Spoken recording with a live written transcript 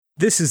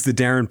This is the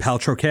Darren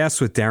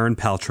Paltrocast with Darren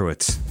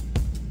Paltrowitz.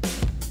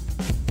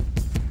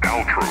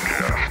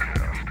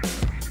 Paltrocast.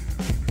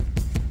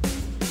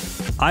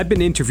 I've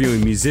been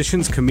interviewing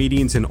musicians,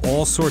 comedians, and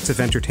all sorts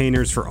of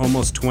entertainers for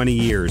almost 20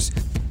 years.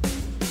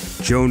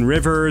 Joan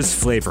Rivers,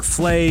 Flavor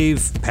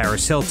Flav,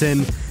 Paris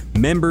Hilton,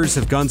 members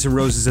of Guns N'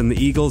 Roses and the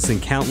Eagles,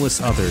 and countless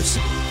others.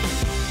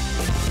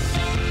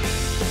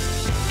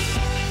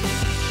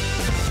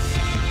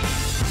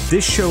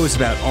 This show is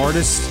about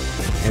artists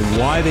and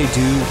why they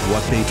do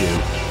what they do.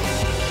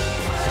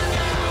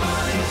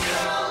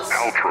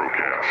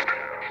 Paltrocast.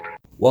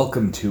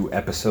 Welcome to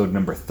episode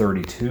number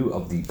 32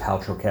 of the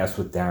Paltrocast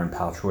with Darren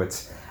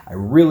Paltrowitz. I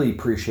really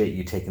appreciate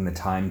you taking the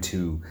time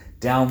to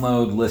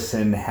download,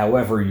 listen,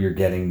 however you're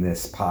getting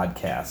this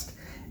podcast.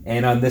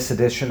 And on this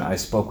edition, I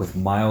spoke with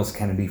Myles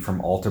Kennedy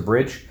from Alter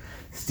Bridge,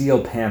 Steel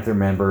Panther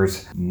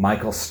members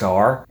Michael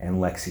Starr and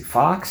Lexxi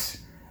Foxx,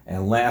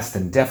 and last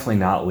and definitely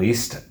not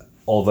least,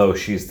 although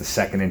she's the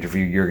second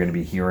interview you're going to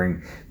be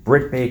hearing,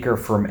 Britt Baker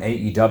from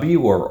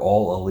AEW, or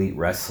All Elite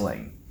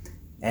Wrestling.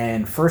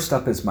 And first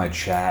up is my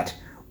chat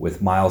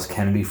with Myles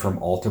Kennedy from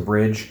Alter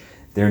Bridge.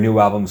 Their new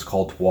album is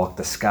called Walk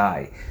the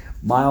Sky.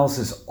 Myles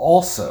is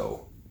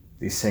also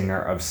the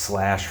singer of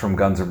Slash from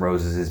Guns N'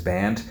 Roses'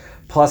 band.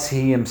 Plus,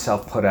 he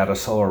himself put out a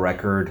solo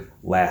record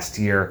last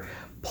year.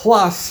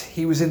 Plus,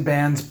 he was in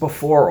bands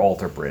before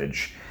Alter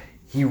Bridge.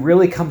 He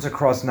really comes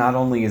across not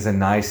only as a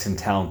nice and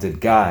talented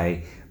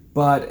guy,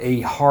 but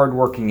a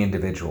hardworking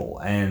individual.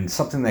 And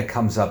something that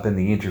comes up in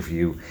the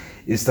interview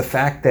is the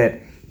fact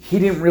that he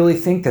didn't really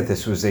think that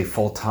this was a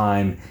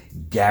full-time,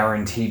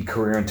 guaranteed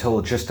career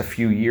until just a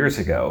few years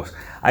ago.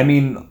 I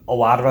mean, a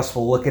lot of us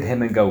will look at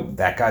him and go,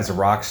 that guy's a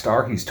rock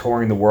star, he's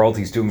touring the world,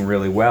 he's doing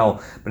really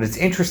well. But it's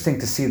interesting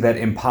to see that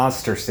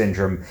imposter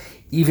syndrome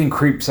even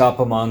creeps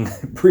up among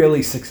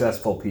really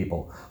successful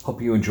people.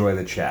 Hope you enjoy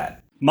the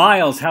chat.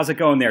 Myles, how's it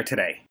going there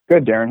today?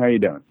 Good, Darren. How you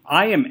doing?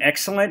 I am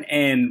excellent,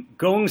 and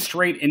going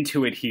straight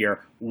into it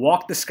here,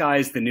 Walk the Sky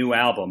is the new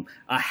album.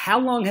 How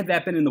long had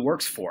that been in the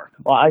works for?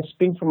 Well, I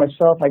speak for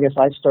myself. I guess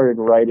I started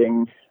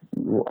writing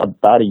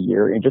about a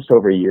year, just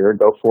over a year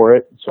ago for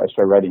it. So I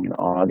started writing in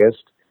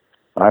August.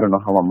 I don't know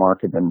how long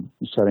Mark had been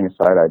setting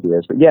aside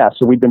ideas, but yeah.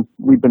 So we've been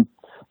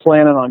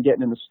planning on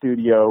getting in the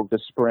studio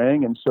this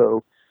spring, and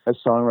so as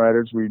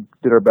songwriters, we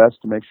did our best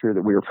to make sure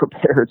that we were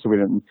prepared, so we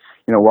didn't,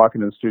 walk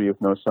into the studio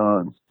with no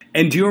songs.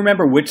 And do you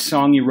remember which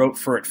song you wrote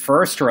for it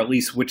first, or at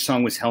least which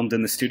song was helmed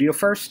in the studio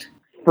first?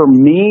 For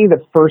me, the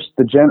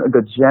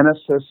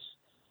genesis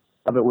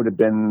of it would have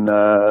been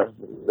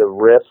the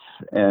riff,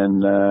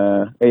 and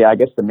I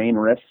guess the main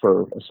riff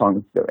for a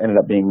song that ended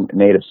up being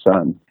Native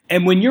Son.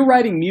 And when you're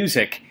writing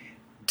music,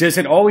 does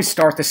it always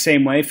start the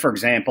same way? For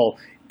example,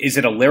 is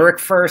it a lyric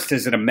first?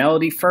 Is it a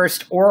melody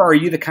first? Or are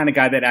you the kind of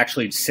guy that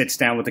actually sits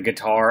down with a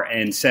guitar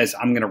and says,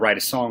 I'm going to write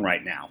a song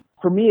right now?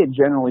 For me, it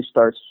generally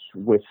starts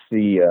with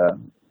the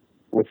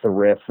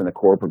riff and the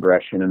chord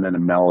progression and then a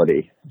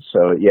melody.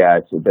 So yeah,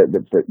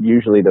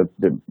 usually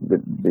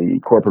the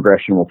chord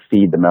progression will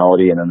feed the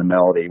melody and then the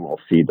melody will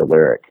feed the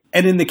lyric.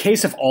 And in the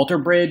case of Alter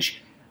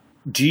Bridge,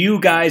 do you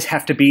guys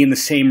have to be in the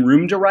same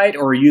room to write,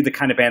 or are you the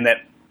kind of band that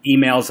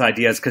emails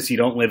ideas because you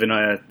don't live in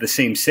the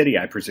same city,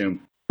 I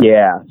presume?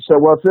 Yeah. So,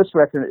 well, for this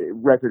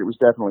record, it was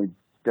definitely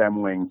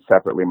demoing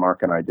separately.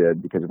 Mark and I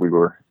did, because we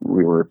were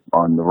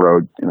on the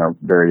road in our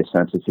various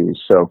entities.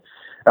 So,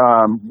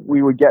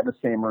 we would get in the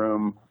same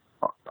room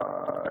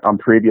on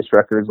previous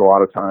records a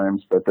lot of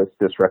times, but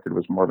this record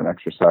was more of an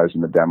exercise in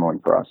the demoing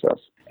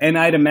process. And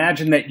I'd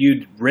imagine that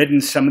you'd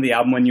written some of the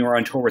album when you were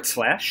on tour with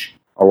Slash?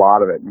 A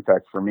lot of it. In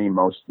fact, for me,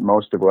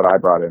 most of what I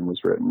brought in was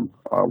written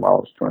while I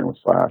was touring with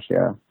Slash.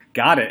 Yeah.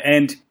 Got it.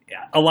 And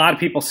a lot of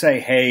people say,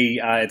 hey,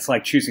 it's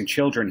like choosing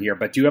children here,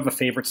 but do you have a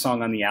favorite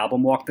song on the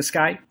album, Walk the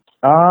Sky?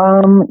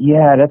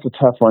 Yeah, that's a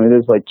tough one. It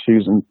is like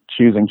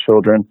choosing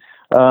children.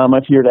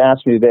 If you were to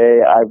ask me today,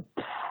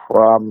 I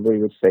probably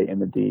would say In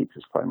the Deep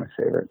is probably my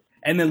favorite.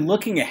 And then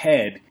looking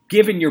ahead,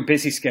 given your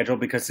busy schedule,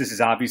 because this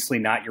is obviously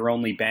not your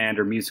only band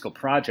or musical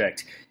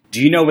project,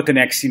 do you know what the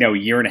next,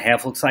 year and a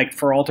half looks like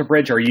for Alter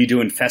Bridge? Are you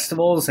doing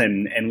festivals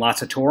and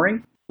lots of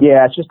touring?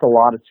 Yeah, it's just a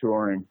lot of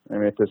touring. I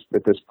mean,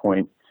 at this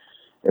point,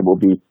 it will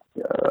be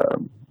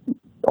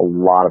a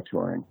lot of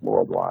touring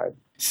worldwide.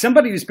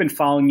 Somebody who's been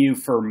following you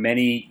for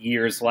many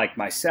years, like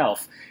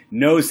myself,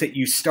 knows that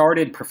you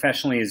started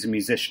professionally as a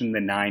musician in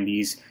the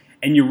 90s,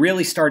 and you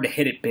really started to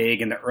hit it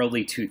big in the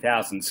early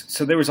 2000s.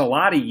 So there was a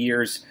lot of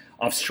years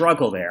of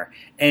struggle there.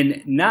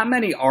 And not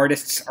many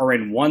artists are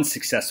in one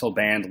successful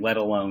band, let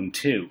alone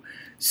two.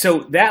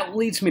 So that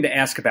leads me to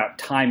ask about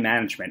time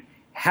management.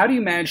 How do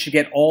you manage to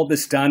get all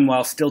this done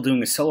while still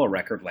doing a solo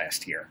record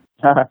last year?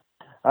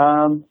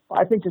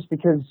 I think just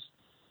because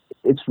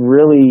it's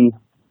really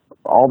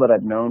all that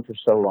I've known for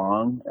so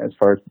long as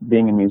far as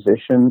being a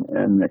musician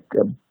and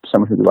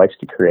someone who likes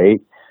to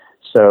create.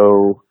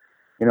 So,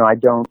 I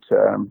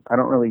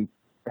don't really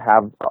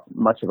have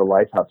much of a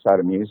life outside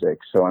of music.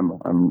 So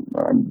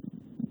I'm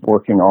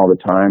working all the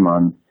time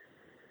on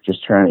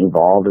just trying to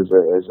evolve as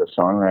a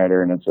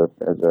songwriter and as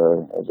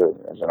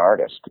an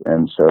artist.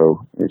 And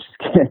so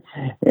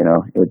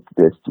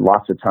it's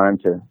lots of time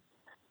to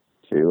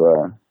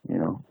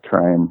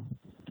try and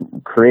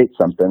create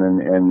something,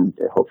 and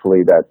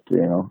hopefully that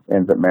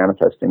ends up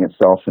manifesting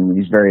itself in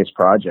these various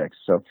projects.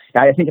 So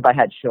I think if I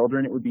had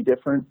children, it would be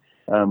different.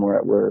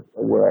 Where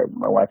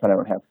my wife and I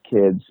don't have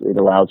kids, it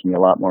allows me a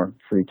lot more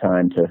free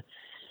time to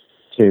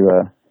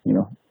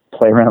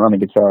play around on the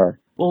guitar.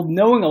 Well,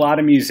 knowing a lot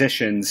of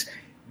musicians,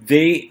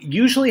 they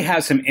usually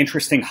have some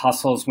interesting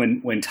hustles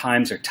when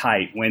times are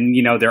tight, when,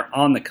 they're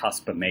on the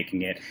cusp of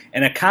making it.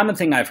 And a common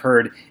thing I've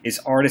heard is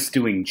artists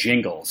doing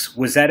jingles.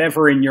 Was that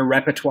ever in your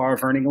repertoire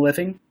of earning a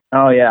living?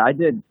 Oh, yeah, I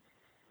did.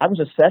 I was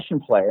a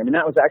session player. I mean,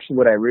 that was actually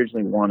what I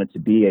originally wanted to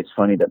be. It's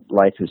funny that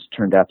life has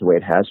turned out the way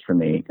it has for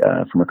me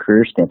from a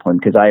career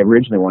standpoint, because I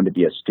originally wanted to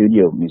be a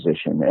studio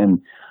musician.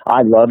 And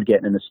I loved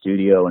getting in the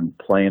studio and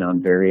playing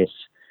on various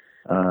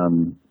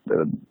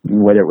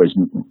whether it was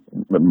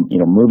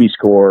movie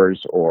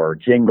scores or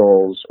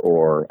jingles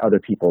or other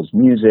people's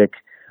music.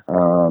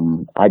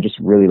 I just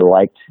really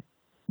liked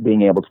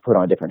being able to put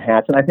on different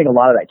hats, and I think a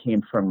lot of that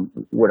came from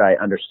what I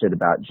understood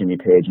about Jimmy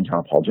Page and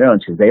John Paul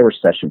Jones, because they were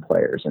session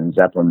players, and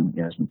Zeppelin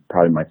is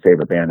probably my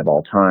favorite band of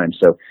all time.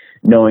 So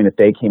knowing that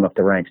they came up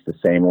the ranks the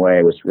same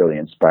way was really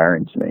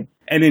inspiring to me.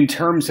 And in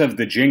terms of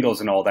the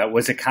jingles and all that,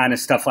 was it kind of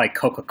stuff like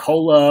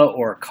Coca-Cola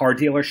or car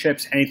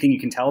dealerships? Anything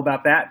you can tell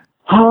about that?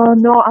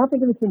 No, I don't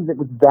think anything that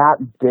was that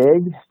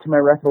big to my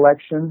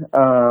recollection.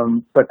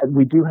 But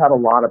we do have a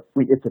lot of,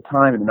 at the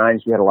time in the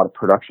 90s, we had a lot of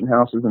production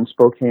houses in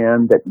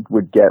Spokane that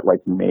would get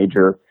like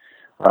major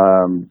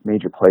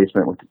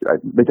placement.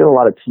 They did a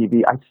lot of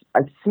TV. I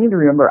seem to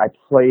remember I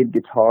played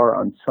guitar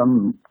on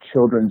some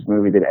children's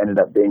movie that ended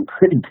up being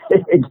pretty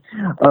big.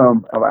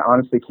 I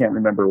honestly can't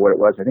remember what it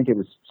was. I think it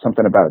was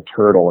something about a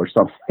turtle or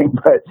something,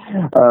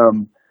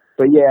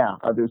 But yeah,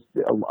 there was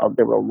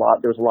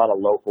a lot of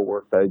local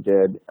work that I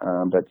did,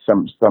 but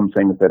some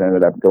things that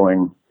ended up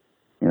going,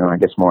 I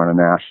guess more on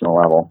a national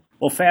level.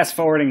 Well, fast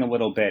forwarding a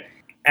little bit,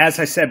 as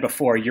I said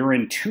before, you're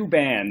in two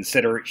bands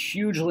that are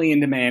hugely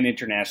in demand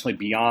internationally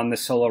beyond the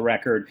solo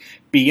record,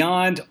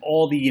 beyond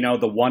all the,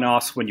 the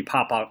one-offs when you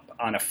pop up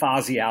on a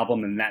Fozzy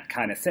album and that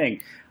kind of thing.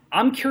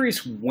 I'm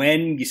curious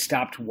when you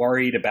stopped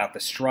worried about the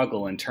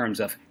struggle in terms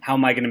of how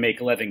am I going to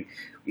make a living?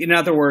 In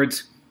other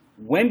words,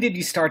 when did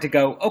you start to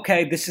go,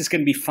 okay, this is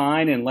going to be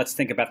fine, and let's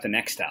think about the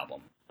next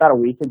album? About a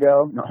week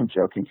ago. No, I'm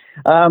joking.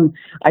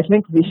 I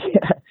think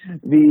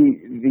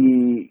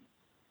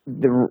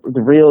the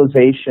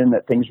realization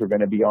that things were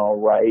going to be all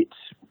right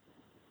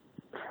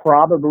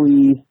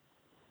probably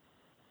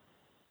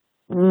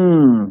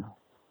not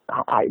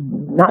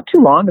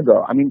too long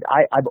ago. I mean,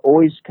 I've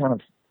always kind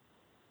of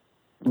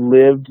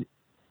lived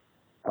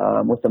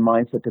with the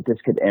mindset that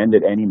this could end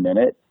at any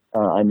minute.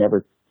 I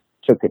never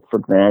took it for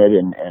granted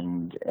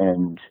and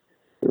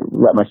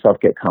let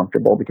myself get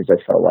comfortable, because I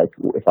felt like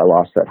if I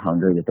lost that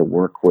hunger, that the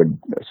work would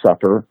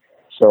suffer.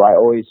 So I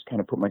always kind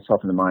of put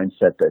myself in the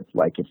mindset that,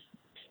 like, if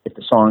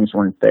the songs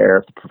weren't there,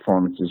 if the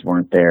performances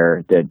weren't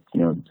there, that,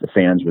 the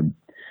fans would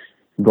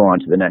go on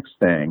to the next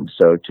thing.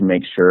 So to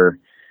make sure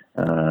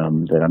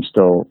that I'm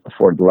still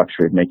afforded the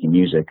luxury of making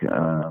music,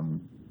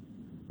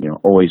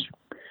 always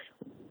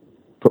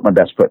put my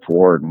best foot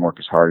forward and work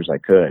as hard as I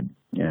could.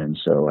 And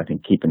so I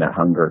think keeping that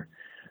hunger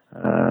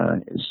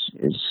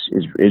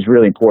is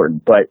really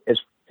important. But as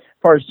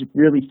far as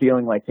really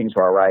feeling like things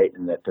are all right,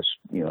 and that as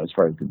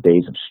far as the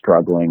days of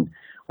struggling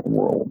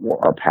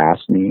are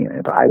past me,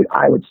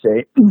 I would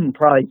say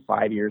probably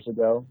 5 years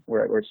ago,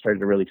 where it started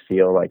to really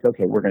feel like,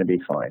 okay, we're going to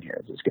be fine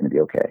here. It's going to be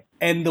okay.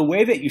 And the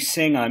way that you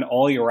sing on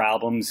all your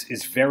albums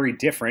is very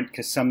different,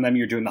 because some of them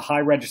you're doing the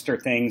high register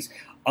things.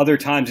 Other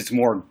times it's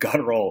more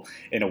guttural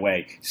in a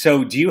way.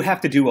 So do you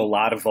have to do a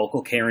lot of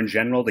vocal care in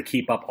general to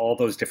keep up all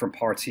those different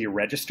parts of your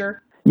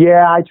register?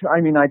 Yeah, I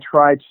try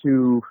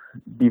to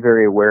be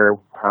very aware of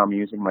how I'm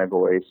using my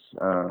voice.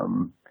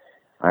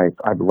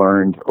 I've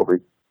learned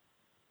over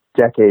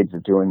decades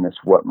of doing this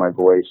what my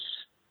voice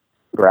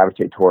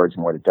gravitates towards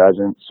and what it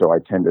doesn't. So I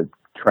tend to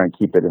try and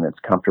keep it in its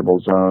comfortable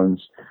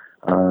zones.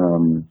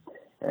 And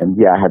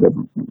yeah, I had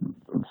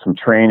some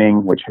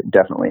training, which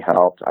definitely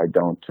helped. I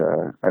don't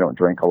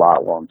drink a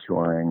lot while I'm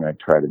touring. I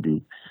try to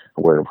be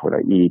aware of what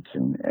I eat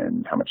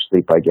and how much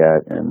sleep I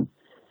get. And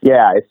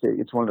yeah,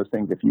 it's one of those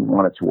things. If you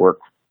want it to work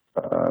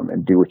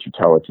and do what you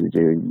tell it to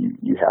do,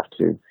 you have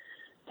to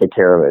take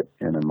care of it.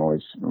 And I'm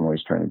always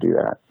trying to do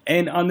that.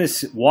 And on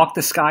this Walk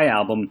the Sky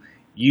album,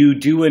 you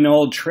do an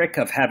old trick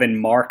of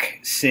having Mark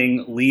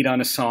sing lead on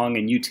a song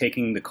and you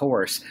taking the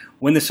chorus.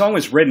 When the song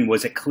was written,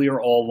 was it clear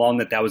all along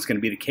that was going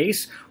to be the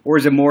case? Or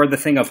is it more the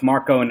thing of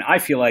Mark going, I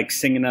feel like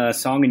singing a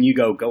song, and you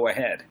go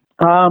ahead?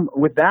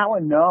 With that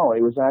one, no.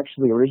 It was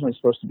actually originally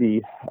supposed to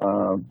be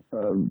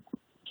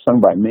sung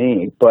by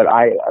me. But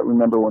I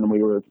remember when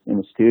we were in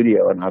the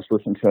studio and I was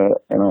listening to it,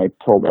 and I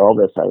told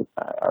Elvis,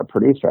 our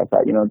producer, I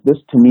thought,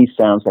 this to me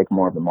sounds like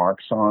more of a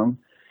Mark song.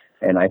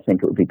 And I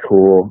think it would be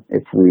cool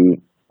if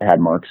we had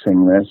Mark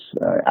sing this.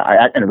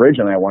 And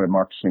originally I wanted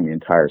Mark to sing the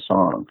entire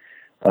song.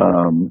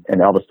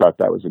 And Elvis thought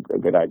that was a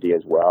good idea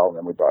as well. And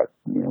then we brought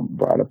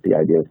up the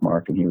idea with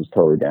Mark, and he was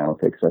totally down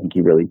with it, because I think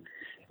he really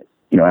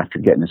after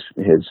getting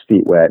his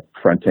feet wet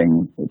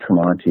fronting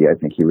Tremonti, I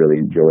think he really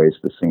enjoys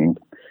the singing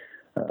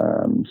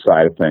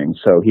side of things.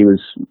 So he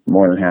was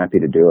more than happy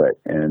to do it.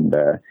 And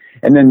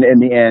then in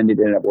the end, it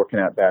ended up working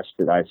out best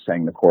that I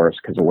sang the chorus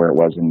because of where it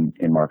was in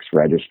Mark's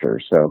register.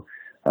 So,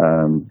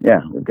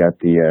 we've got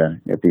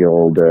the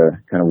old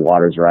kind of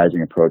waters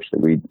rising approach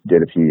that we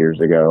did a few years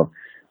ago.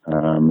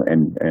 What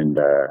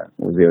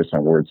was the other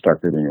song? Words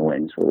Darker Than Your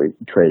Wings, where we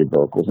traded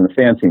vocals, and the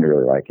fans seemed to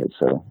really like it.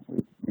 So,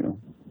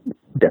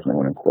 definitely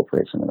want to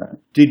incorporate some of that.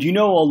 Did you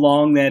know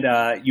along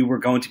that you were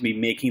going to be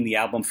making the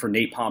album for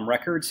Napalm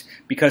Records?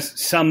 Because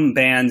some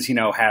bands,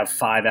 have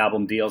 5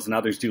 album deals, and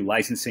others do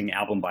licensing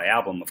album by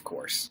album, of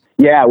course.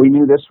 Yeah, we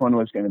knew this one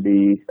was going to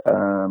be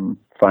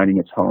finding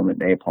its home at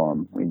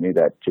Napalm. We knew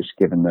that just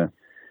given the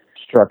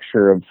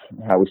structure of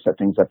how we set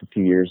things up a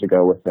few years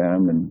ago with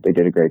them, and they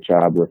did a great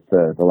job with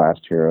the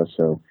Last Hero.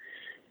 So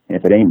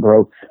if it ain't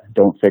broke,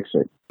 don't fix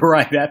it.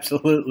 Right,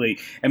 absolutely.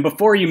 And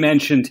before you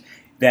mentioned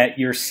that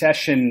your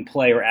session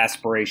player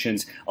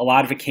aspirations, a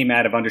lot of it came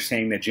out of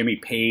understanding that Jimmy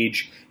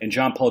Page and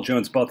John Paul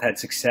Jones both had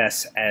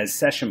success as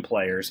session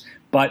players.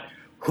 But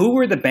who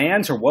were the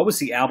bands, or what was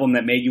the album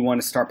that made you want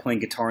to start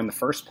playing guitar in the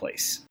first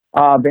place?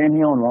 Van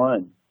Halen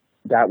 1.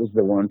 That was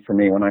the one for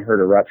me. When I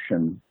heard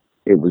Eruption,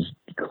 it was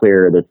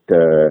clear that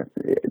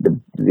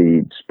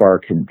the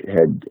spark had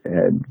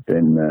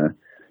been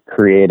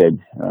created.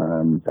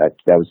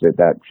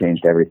 That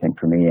changed everything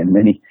for me, and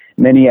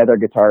many other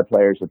guitar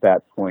players at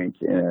that point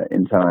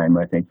in time.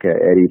 I think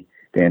Eddie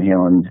Van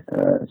Halen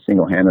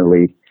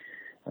single-handedly,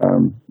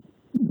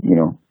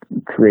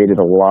 created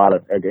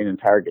an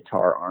entire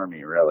guitar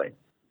army, really.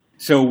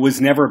 So it was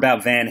never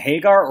about Van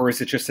Hagar, or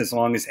is it just as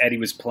long as Eddie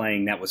was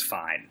playing, that was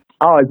fine?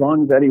 Oh, as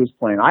long as Eddie was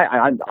playing.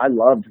 I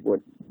loved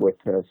what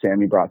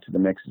Sammy brought to the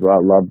mix as well.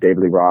 I loved David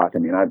Lee Roth. I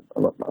mean, I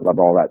love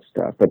all that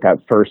stuff. But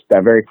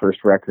that very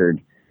first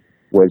record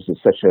was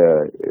such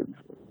a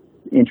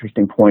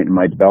interesting point in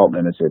my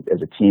development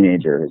as a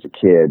teenager, as a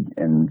kid,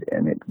 and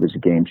it was a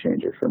game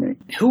changer for me.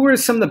 Who are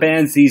some of the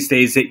bands these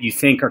days that you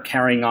think are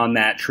carrying on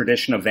that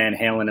tradition of Van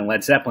Halen and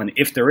Led Zeppelin,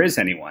 if there is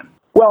anyone?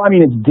 Well, I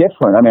mean, it's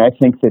different. I mean, I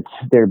think that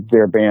there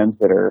are bands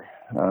that are,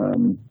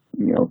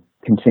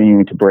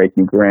 continuing to break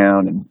new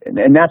ground,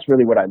 and that's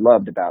really what I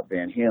loved about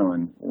Van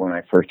Halen when I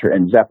first heard,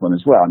 and Zeppelin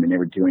as well. I mean, they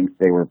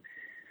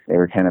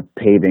were kind of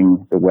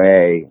paving the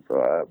way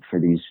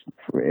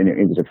and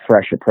it was a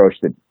fresh approach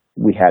that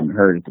we hadn't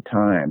heard at the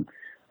time.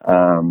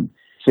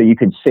 So you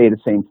could say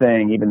the same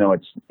thing, even though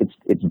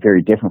it's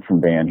very different from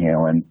Van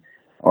Halen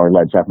or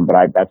Led Zeppelin.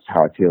 But that's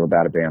how I feel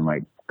about a band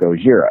like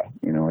Gojira.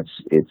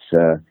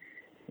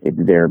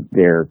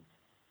 They're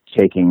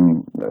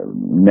taking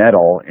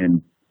metal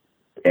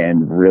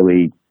and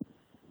really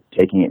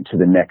taking it to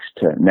the next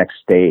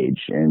stage,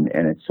 and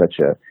it's such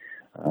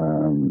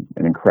an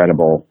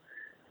incredible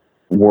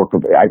work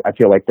of. I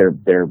feel like their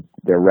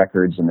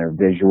records and their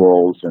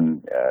visuals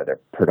and their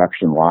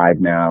production live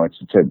now.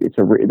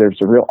 There's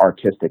a real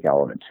artistic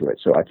element to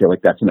it. So I feel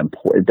like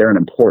they're an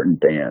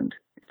important band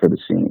for the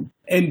scene.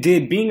 And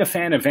did being a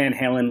fan of Van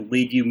Halen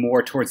lead you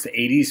more towards the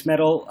 80s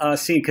metal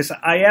scene? Because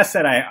I asked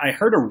that, I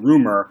heard a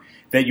rumor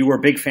that you were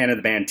a big fan of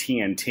the band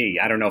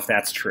TNT. I don't know if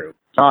that's true.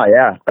 Oh,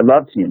 yeah. I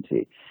love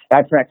TNT.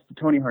 In fact,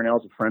 Tony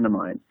Harnell's a friend of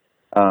mine.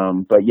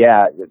 But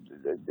yeah,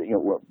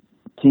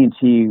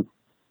 TNT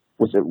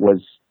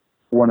was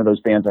one of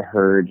those bands I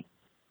heard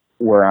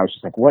where I was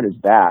just like, what is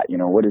that?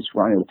 What is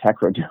Ronnie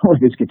Latecro doing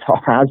with his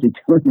guitar? How's he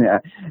doing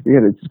that? He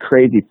had this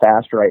crazy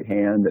fast right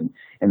hand, and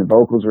the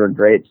vocals were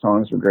great,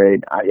 songs were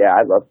great. I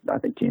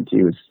think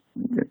TNT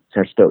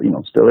still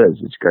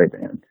is. It's a great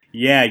band.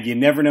 Yeah, you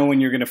never know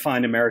when you're going to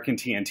find American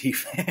TNT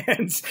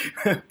fans.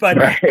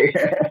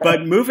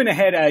 But moving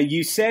ahead,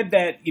 you said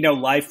that,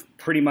 life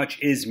pretty much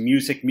is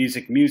music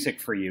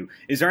for you.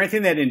 Is there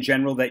anything that in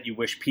general that you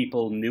wish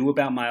people knew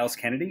about Myles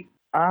Kennedy?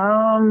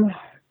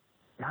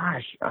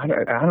 Gosh, I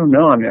don't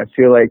know. I mean, I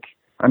feel like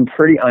I'm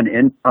pretty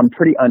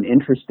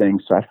uninteresting,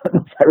 so I don't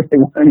know if I really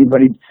want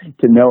anybody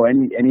to know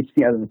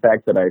anything other than the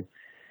fact that I,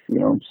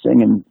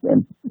 sing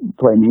and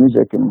play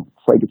music and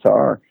play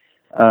guitar.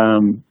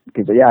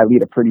 Because I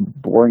lead a pretty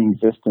boring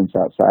existence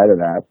outside of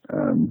that.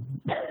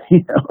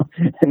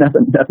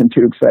 Nothing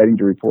too exciting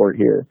to report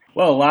here.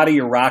 Well, a lot of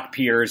your rock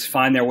peers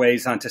find their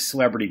ways onto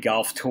celebrity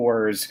golf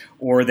tours,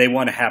 or they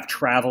want to have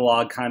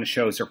travelogue kind of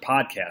shows or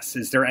podcasts.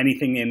 Is there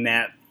anything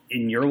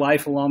in your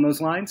life along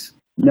those lines?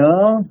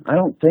 No, I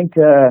don't think.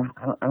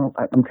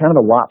 I'm kind of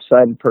a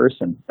lopsided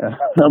person.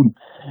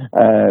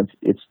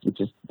 It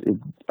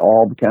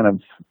all kind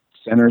of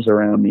centers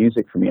around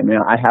music for me. I mean,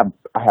 I have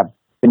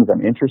things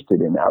I'm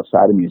interested in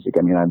outside of music.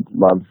 I mean, I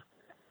love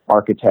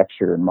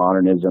architecture and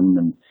modernism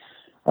and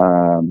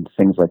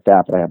things like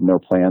that, but I have no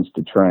plans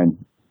to try and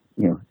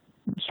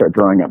start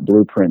drawing up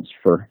blueprints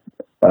for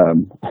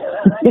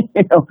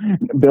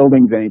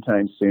buildings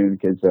anytime soon,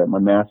 because my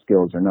math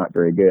skills are not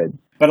very good.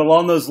 But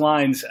along those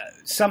lines,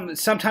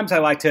 sometimes I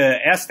like to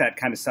ask that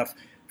kind of stuff.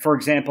 For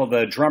example,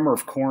 the drummer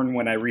of Korn,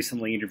 when I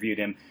recently interviewed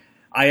him,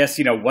 I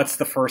asked, what's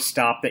the first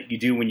stop that you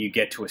do when you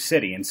get to a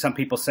city? And some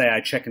people say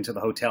I check into the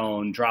hotel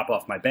and drop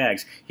off my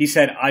bags. He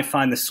said, I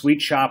find the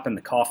sweet shop and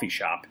the coffee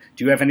shop.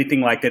 Do you have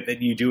anything like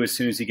that you do as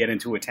soon as you get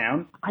into a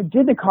town? I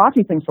did the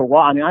coffee thing for a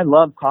while. I mean, I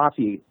love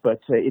coffee, but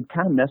it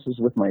kind of messes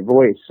with my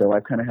voice, so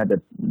I've kind of had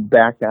to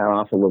back that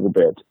off a little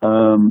bit.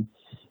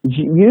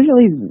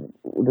 Usually,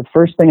 the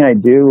first thing I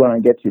do when I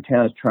get to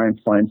town is try and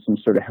find some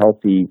sort of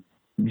healthy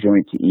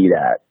joint to eat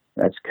at.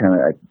 That's kind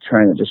of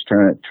trying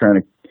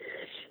to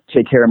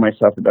take care of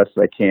myself the best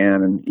as I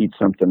can and eat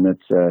something that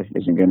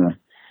isn't going to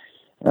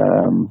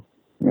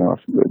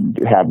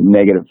have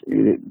negative,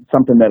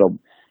 something that'll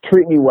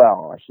treat me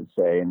well, I should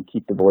say, and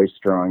keep the voice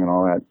strong and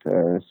all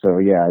that. So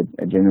yeah,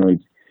 I generally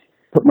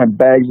put my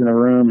bags in a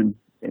room and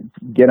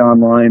get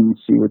online and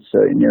see what's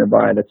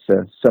nearby that's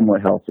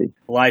somewhat healthy.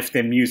 Life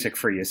then music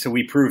for you. So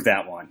we proved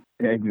that one.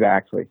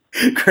 Exactly.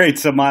 Great.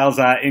 So Myles,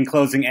 in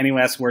closing, any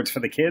last words for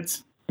the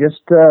kids?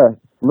 Just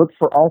look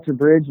for Alter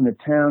Bridge in a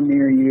town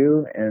near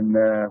you, and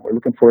we're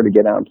looking forward to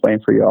get out and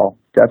playing for you all.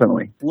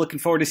 Definitely. Looking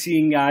forward to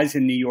seeing you guys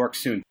in New York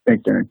soon.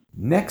 Thanks, Darren.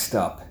 Next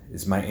up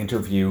is my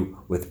interview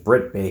with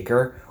Britt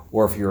Baker,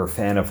 or if you're a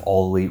fan of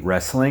All Elite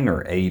Wrestling,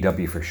 or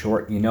AEW for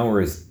short, you know her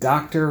as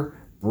Dr.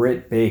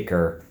 Britt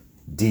Baker,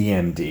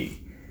 DMD.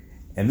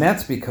 And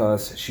that's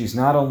because she's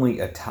not only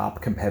a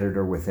top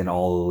competitor within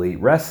All Elite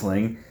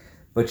Wrestling,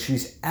 but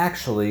she's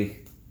actually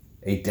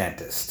a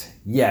dentist.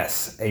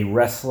 Yes, a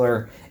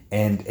wrestler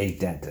and a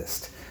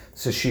dentist.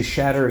 So she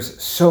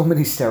shatters so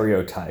many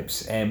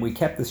stereotypes, and we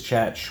kept this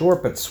chat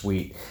short but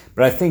sweet.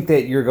 But I think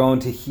that you're going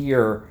to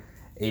hear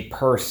a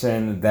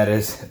person that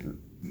is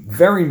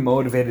very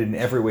motivated in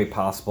every way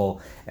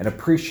possible and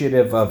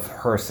appreciative of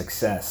her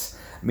success.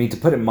 I mean, to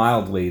put it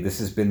mildly, this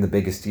has been the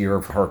biggest year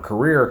of her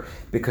career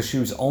because she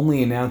was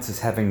only announced as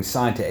having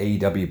signed to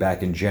AEW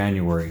back in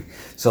January.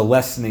 So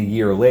less than a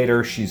year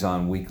later, she's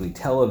on weekly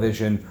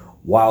television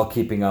while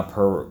keeping up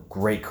her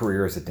great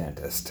career as a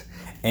dentist.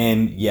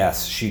 And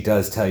yes, she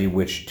does tell you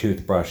which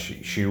toothbrush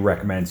she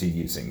recommends you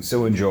using.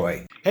 So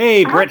enjoy.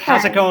 Hey, Britt,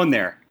 how's it going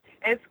there?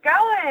 It's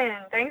going.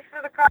 Thanks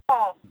for the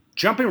call.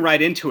 Jumping right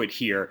into it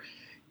here,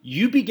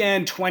 you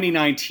began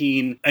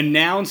 2019,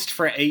 announced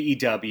for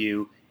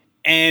AEW,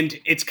 and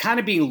it's kind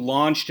of being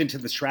launched into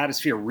the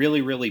stratosphere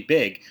really, really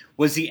big.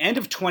 Was the end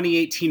of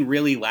 2018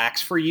 really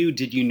lax for you?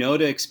 Did you know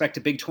to expect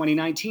a big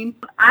 2019?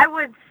 I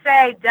would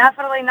say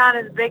definitely not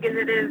as big as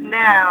it is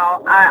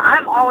now.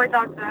 I'm always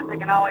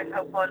optimistic and always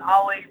hopeful and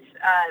always,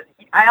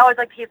 I always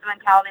like to keep the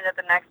mentality that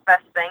the next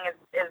best thing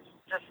is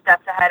just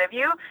steps ahead of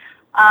you.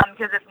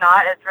 Because if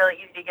not, it's really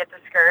easy to get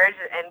discouraged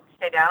and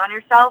stay down on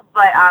yourself.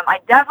 But I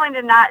definitely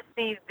did not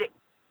see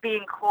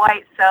being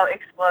quite so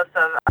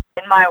explosive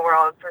in my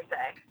world, per se.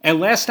 And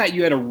last night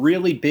you had a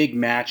really big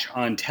match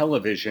on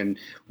television,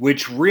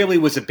 which really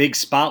was a big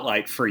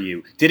spotlight for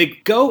you. Did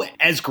it go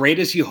as great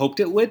as you hoped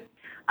it would?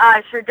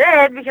 Sure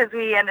did, because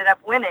we ended up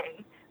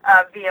winning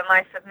via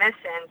my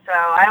submission. So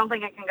I don't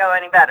think it can go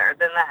any better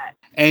than that.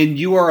 And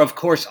you are, of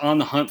course, on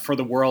the hunt for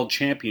the World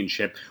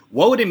Championship.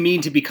 What would it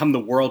mean to become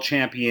the World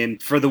Champion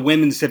for the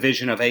women's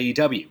division of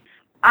AEW?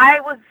 I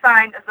was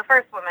signed as the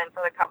first woman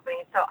for the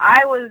company, so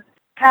I was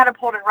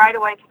catapulted right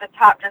away to the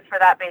top just for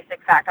that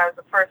basic fact. I was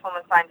the first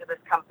woman signed to this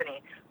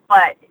company.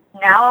 But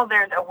now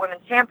there's a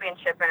women's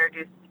championship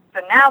introduced.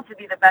 So now to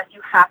be the best,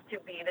 you have to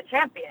be the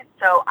champion.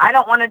 So I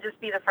don't want to just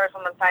be the first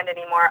woman signed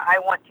anymore. I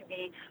want to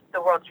be the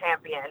world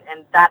champion,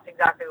 and that's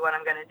exactly what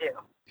I'm going to do.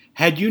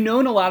 Had you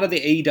known a lot of the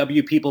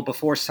AEW people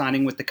before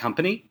signing with the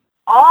company?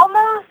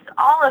 Almost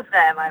all of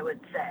them, I would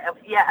say,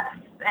 yes.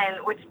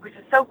 And which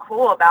is so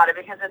cool about it,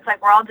 because it's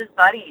like we're all just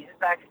buddies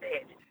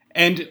backstage.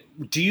 And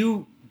do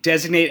you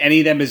designate any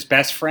of them as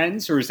best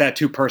friends, or is that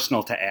too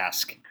personal to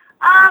ask?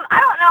 I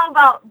don't know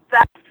about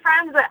best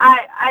friends, but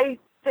I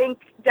think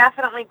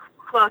definitely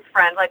close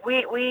friends. Like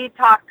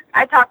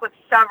I talk with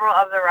several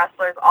of the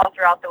wrestlers all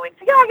throughout the week.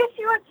 So yeah, I guess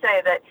you would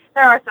say that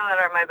there are some that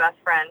are my best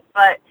friends,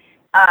 but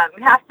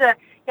you have to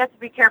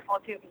be careful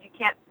too, because you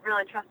can't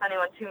really trust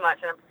anyone too much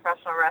in a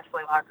professional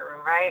wrestling locker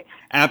room, right?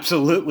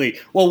 Absolutely.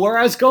 Well, where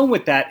I was going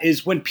with that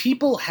is when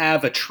people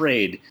have a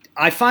trade,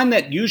 I find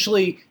that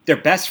usually their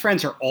best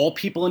friends are all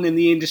people in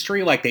the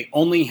industry, like they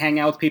only hang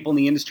out with people in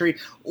the industry,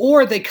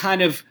 or they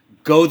kind of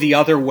go the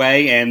other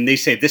way and they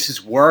say, this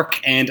is work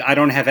and I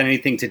don't have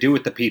anything to do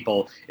with the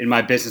people in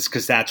my business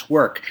because that's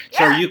work. Yeah.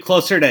 So are you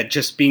closer to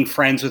just being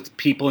friends with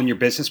people in your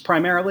business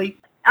primarily?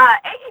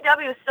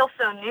 AEW is still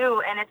so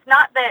new, and it's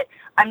not that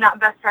I'm not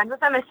best friends with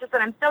them. It's just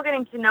that I'm still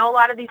getting to know a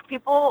lot of these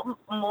people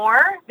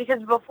more,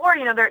 because before,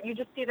 you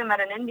just see them at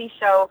an indie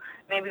show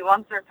maybe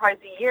once or twice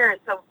a year.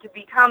 So to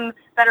become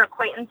better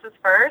acquaintances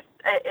first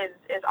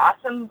is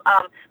awesome.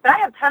 But I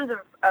have tons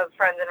of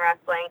friends in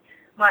wrestling.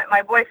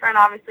 My boyfriend,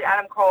 obviously,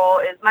 Adam Cole,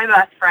 is my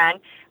best friend.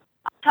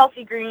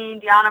 Chelsea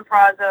Green, Deonna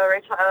Purrazzo,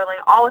 Rachel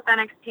Ellerling, all with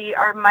NXT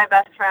are my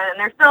best friend, and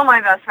they're still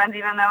my best friends,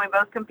 even though we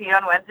both compete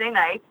on Wednesday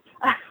nights.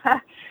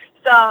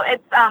 So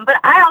it's, but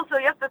I also,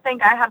 you have to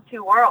think I have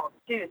two worlds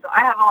too. So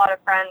I have a lot of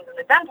friends in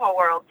the dental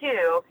world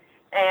too.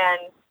 And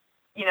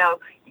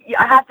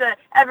I have to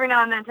every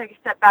now and then take a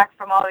step back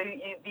from all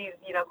these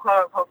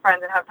quote unquote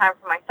friends and have time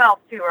for myself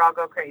too, or I'll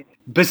go crazy.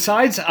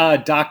 Besides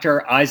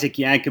Dr. Isaac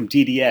Yankum,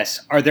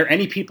 DDS, are there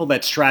any people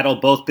that straddle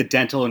both the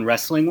dental and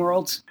wrestling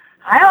worlds?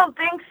 I don't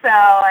think so,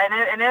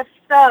 and if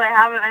so, they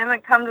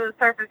haven't come to the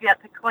surface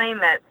yet to claim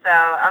it. So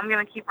I'm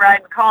gonna keep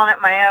calling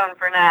it my own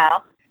for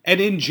now. And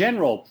in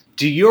general,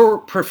 do your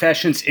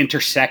professions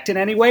intersect in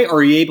any way, or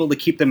are you able to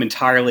keep them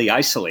entirely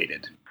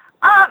isolated?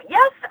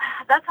 Yes,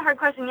 that's a hard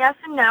question. Yes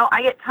and no.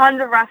 I get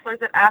tons of wrestlers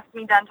that ask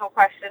me dental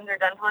questions or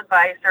dental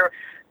advice, or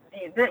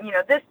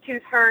this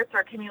tooth hurts,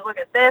 or can you look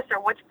at this,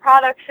 or which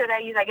product should I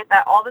use? I get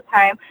that all the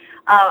time.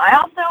 I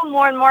also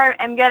more and more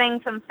am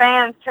getting some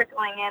fans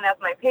trickling in as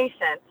my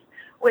patients,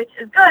 which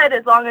is good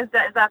as long as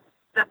that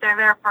they're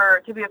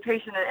there to be a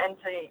patient and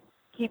to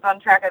keep on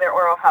track of their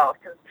oral health,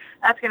 because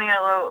that's going to get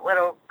a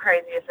little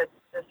crazy if it's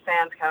just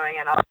fans coming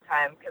in all the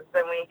time, because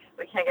then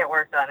we can't get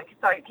work done.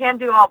 So you can't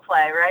do all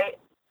play, right?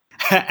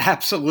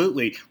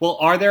 Absolutely. Well,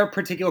 are there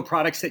particular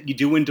products that you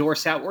do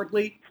endorse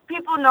outwardly?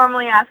 People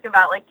normally ask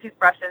about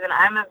toothbrushes, and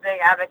I'm a big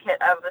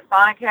advocate of the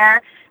Sonicare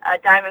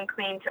Diamond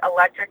Clean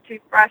electric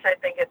toothbrush. I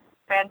think it's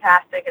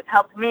fantastic. It's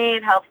helped me.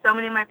 It helps so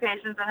many of my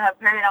patients that have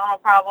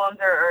periodontal problems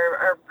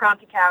or prone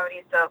to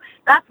cavities. So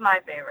that's my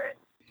favorite.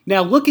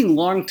 Now, looking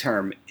long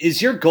term,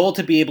 is your goal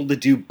to be able to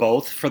do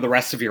both for the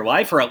rest of your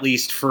life, or at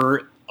least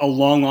for a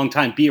long, long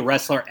time, be a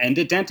wrestler and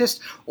a dentist?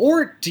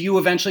 Or do you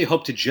eventually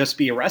hope to just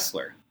be a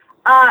wrestler?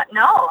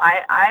 No,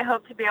 I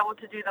hope to be able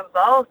to do them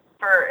both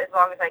for as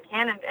long as I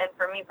can. And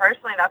for me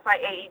personally, that's why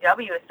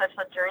AEW is such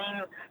a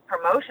dream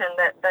promotion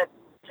that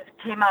just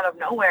came out of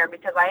nowhere,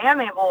 because I am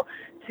able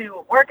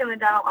to work in the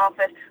dental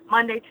office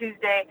Monday,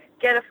 Tuesday,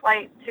 get a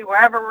flight to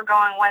wherever we're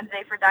going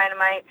Wednesday for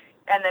Dynamite,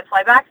 and then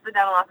fly back to the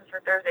dental office for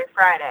Thursday,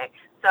 Friday.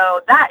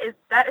 So that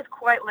is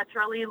quite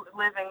literally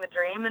living the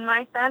dream in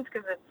my sense,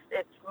 because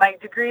it's my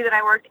degree that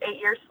I worked 8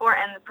 years for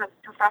and the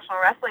professional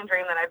wrestling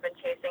dream that I've been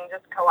chasing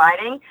just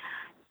colliding.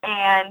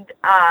 And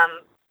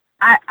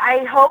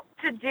I hope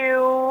to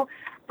do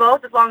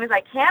both as long as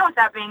I can. With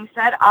that being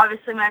said,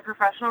 obviously my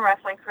professional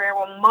wrestling career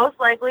will most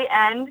likely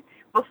end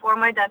before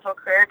my dental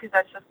career, because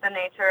that's just the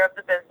nature of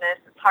the business.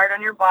 It's hard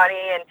on your body,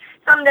 and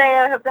someday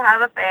I hope to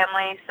have a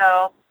family.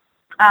 So,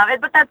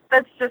 but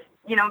that's just,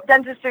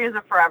 dentistry is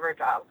a forever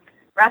job.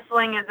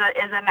 Wrestling is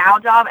a now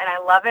job, and I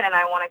love it, and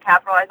I want to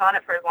capitalize on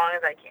it for as long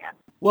as I can.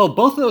 Well,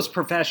 both of those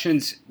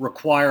professions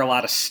require a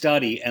lot of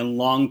study and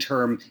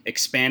long-term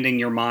expanding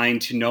your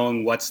mind to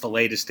knowing what's the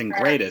latest and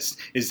greatest.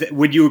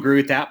 Would you agree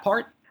with that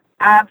part?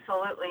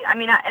 Absolutely. I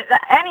mean,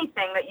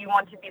 anything that you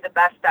want to be the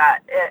best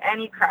at,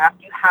 any craft,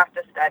 you have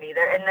to study.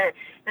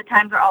 The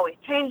times are always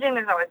changing.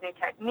 There's always new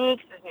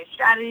techniques, there's new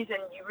strategies,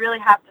 and you really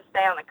have to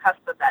stay on the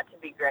cusp of that to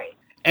be great.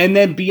 And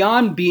then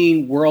beyond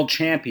being world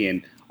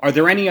champion, are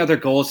there any other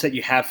goals that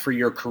you have for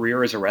your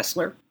career as a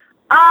wrestler?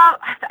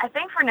 I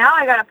think for now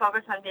I got to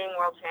focus on being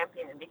world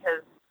champion,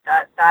 because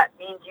that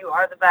means you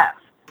are the best.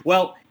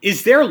 Well,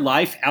 is there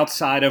life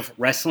outside of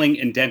wrestling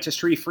and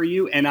dentistry for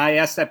you? And I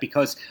ask that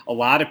because a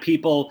lot of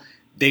people,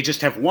 they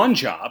just have one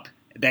job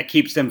that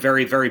keeps them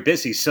very, very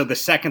busy. So the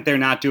second they're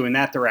not doing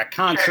that, they're at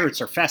concerts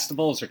or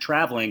festivals or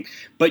traveling.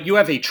 But you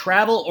have a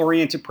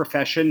travel-oriented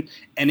profession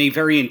and a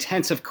very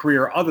intensive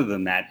career other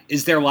than that.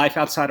 Is there life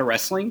outside of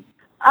wrestling?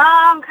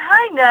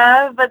 Kind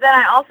of, but then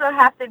I also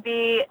have to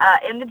be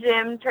in the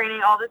gym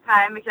training all the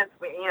time, because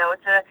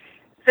it's a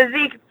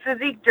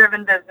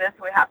physique-driven business.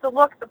 We have to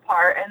look the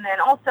part, and then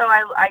also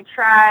I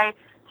try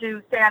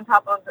to stay on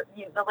top of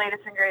the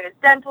latest and greatest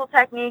dental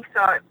techniques.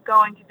 So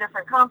going to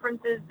different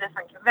conferences,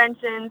 different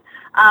conventions.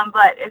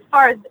 But as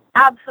far as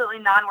absolutely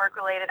non-work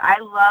related, I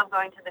love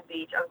going to the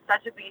beach. I'm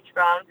such a beach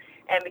bum,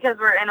 and because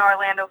we're in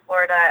Orlando,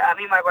 Florida,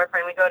 me and my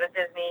boyfriend, we go to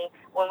Disney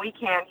when we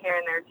can here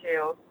and there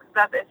too.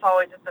 It's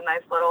always just a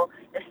nice little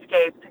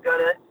escape to go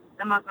to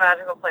the most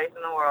magical place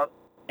in the world.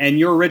 And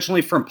you're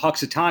originally from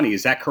Punxsutawney,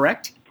 is that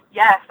correct?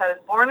 Yes, I was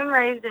born and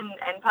raised in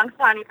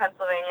Punxsutawney,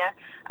 Pennsylvania.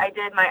 I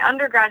did my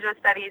undergraduate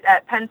studies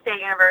at Penn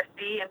State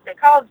University in State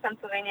College,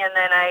 Pennsylvania, and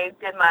then I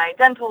did my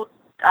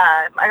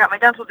I got my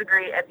dental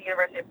degree at the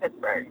University of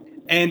Pittsburgh.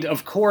 And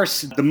of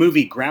course, the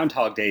movie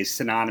Groundhog Day is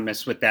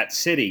synonymous with that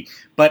city.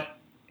 But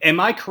am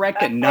I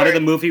correct that none of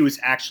the movie was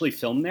actually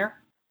filmed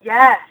there?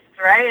 Yes.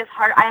 Right? It's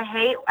hard. I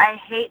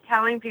hate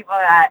telling people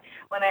that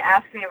when they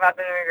ask me about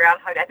the movie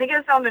Groundhog Day. I think it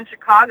was filmed in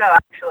Chicago,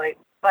 actually.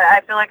 But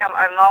I feel like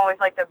I'm always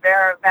like the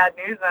bearer of bad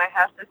news when I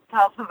have to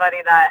tell somebody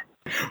that.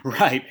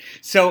 Right.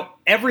 So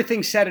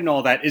everything said and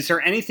all that, is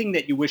there anything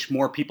that you wish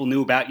more people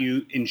knew about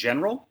you in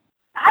general?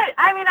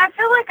 I mean, I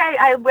feel like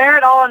I wear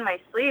it all on my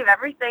sleeve.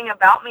 Everything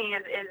about me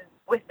is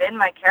within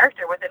my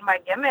character, within my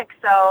gimmick.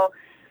 So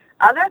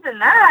other than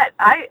that,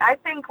 I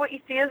think what you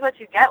see is what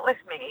you get with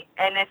me.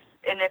 And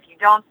if you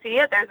don't see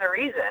it, there's a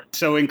reason.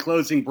 So in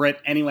closing, Britt,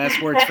 any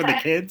last words for the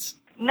kids?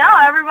 No,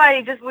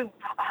 everybody, we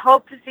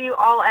hope to see you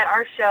all at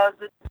our shows.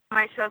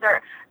 My shows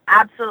are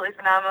absolutely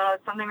phenomenal.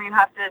 It's something where you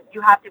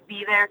have to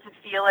be there to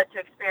feel it, to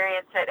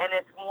experience it, and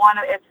it's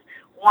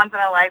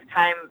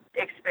once-in-a-lifetime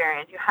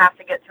experience. You have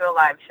to get to a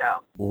live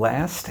show.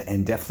 Last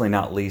and definitely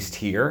not least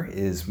here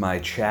is my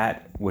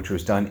chat, which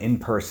was done in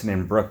person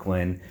in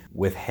Brooklyn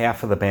with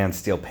half of the band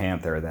Steel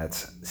Panther.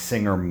 That's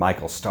singer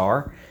Michael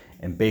Starr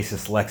and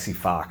bassist Lexxi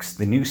Foxx.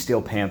 The new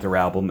Steel Panther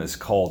album is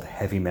called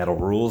Heavy Metal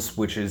Rules,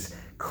 which is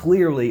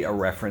clearly a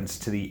reference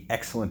to the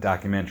excellent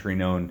documentary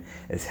known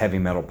as Heavy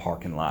Metal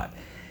Parking Lot.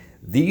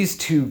 These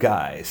two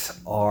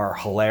guys are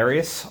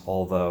hilarious,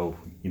 although,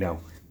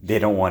 they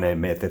don't want to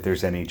admit that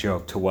there's any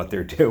joke to what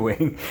they're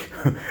doing.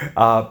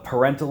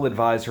 Parental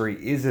advisory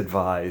is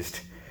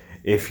advised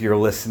if you're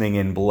listening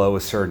in below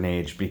a certain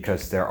age,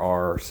 because there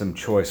are some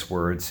choice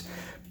words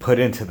put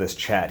into this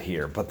chat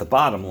here. But the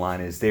bottom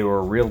line is they were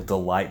a real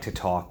delight to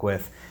talk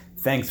with.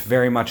 Thanks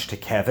very much to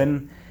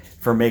Kevin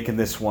for making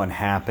this one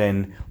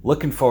happen.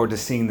 Looking forward to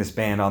seeing this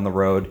band on the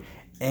road.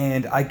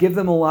 And I give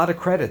them a lot of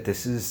credit.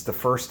 This is the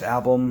first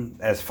album,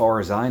 as far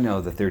as I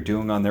know, that they're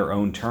doing on their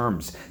own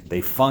terms.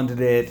 They funded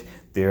it.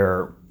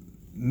 They're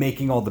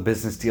making all the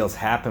business deals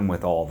happen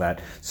with all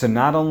that. So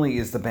not only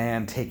is the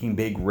band taking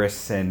big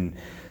risks and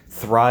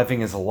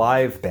thriving as a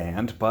live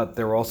band, but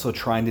they're also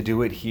trying to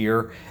do it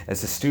here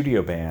as a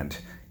studio band.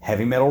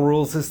 Heavy Metal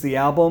Rules is the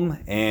album,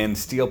 and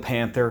Steel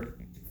Panther,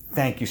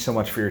 thank you so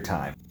much for your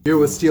time. Here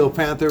with Steel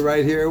Panther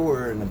right here.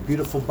 We're in a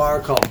beautiful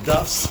bar called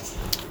Duff's.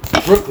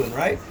 Brooklyn,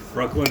 right?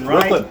 Brooklyn,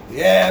 right? Brooklyn.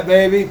 Yeah,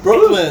 baby.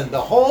 Brooklyn, the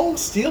home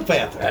Steel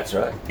Panther. That's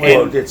right.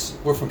 Well,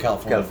 We're from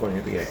California.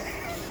 California, yeah.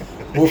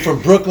 We're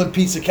from Brooklyn,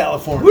 Pizza,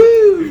 California.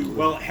 Woo!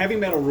 Well, Heavy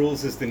Metal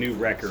Rules is the new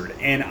record,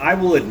 and I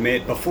will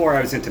admit, before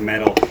I was into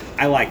metal,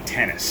 I liked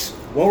tennis.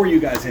 What were you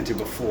guys into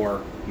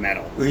before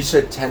metal? Well, you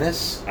said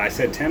tennis? I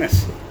said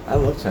tennis. I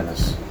love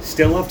tennis.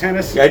 Still love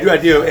tennis? Yeah, I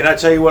do. And I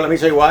tell you what, let me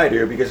tell you why I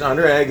do. Because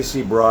Andre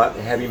Agassi brought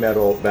heavy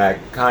metal back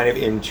kind of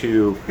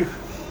into...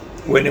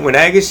 When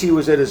Agassi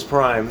was at his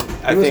prime, I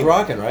think... He was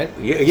rocking, right?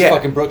 Yeah.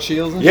 Fucking Brooke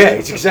Shields and shit? shit?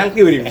 It's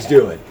exactly what he was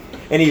doing.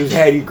 And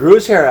he grew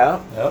his hair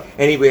out, yep.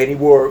 and he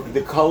wore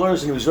the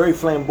colors, and he was very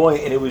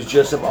flamboyant, and it was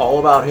just all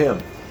about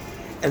him.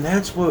 And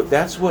that's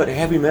what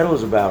heavy metal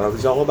is about.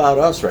 It's all about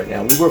us right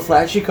now. We wear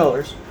flashy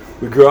colors,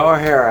 we grow our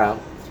hair out,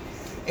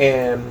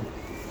 and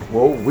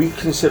we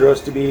consider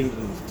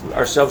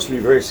ourselves to be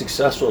very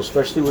successful,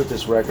 especially with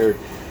this record.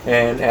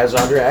 And as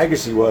Andre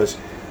Agassi was,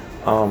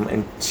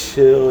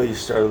 until he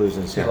started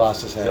losing his hair. He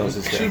lost his hair. You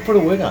should put a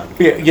wig on.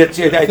 Yeah.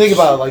 Think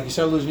about it. Like, you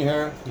start losing your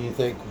hair, and you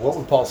think, what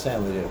would Paul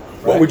Stanley do?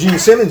 Right? What would Gene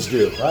Simmons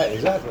do? Right,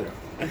 exactly.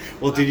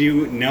 Well, did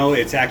you know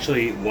it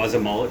actually was a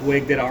mullet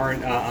wig that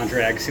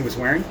Andre Agassi was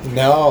wearing?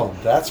 No,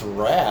 that's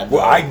rad.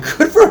 Well,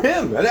 good for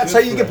him. That's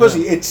good how you get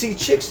pussy. See,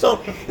 chicks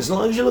don't, as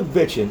long as you look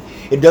bitchin',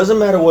 it doesn't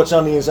matter what's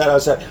on the inside or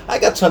outside. I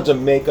got tons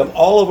of makeup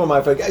all over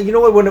my face. You know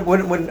what,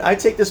 when I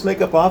take this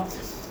makeup off,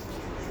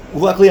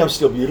 luckily I'm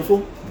still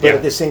beautiful, but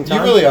at the same time...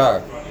 You really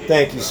are.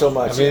 Thank you so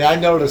much. I mean, I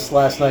noticed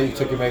last night you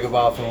took your makeup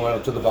off and went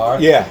up to the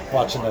bar. Yeah.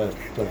 Watching the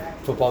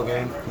football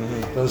game.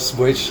 Mm-hmm. Those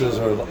waitresses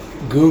were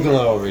Googling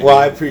over you. Well,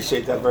 I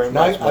appreciate that very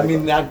much. I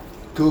mean, not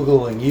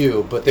Googling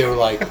you, but they were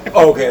like...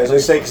 Okay, as I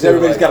say, because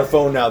everybody's got a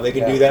phone now. They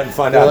can do that and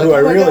find out who I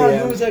really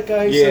am. Who is that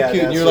guy? He's so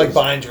cute. And you're like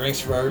buying drinks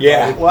for everybody.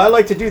 Yeah, well, I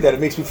like to do that. It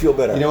makes me feel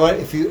better. You know what?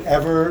 If you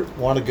ever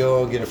want to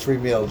go and get a free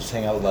meal, just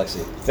hang out with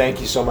Lexxi. Thank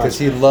you so much. Because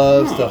he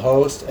loves to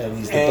host, and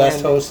he's the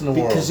best host in the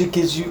world.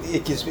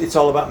 Because it's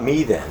all about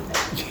me then.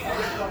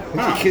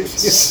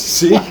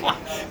 See?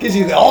 Gives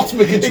you the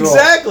ultimate control.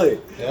 Exactly.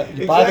 Yeah.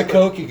 You buy the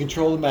Coke, you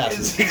control the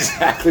masses. That's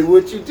exactly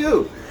what you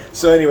do.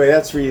 So anyway,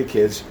 that's for you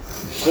kids.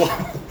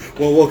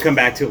 Well, we'll come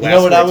back to last. You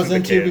know what I was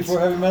into before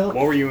heavy metal?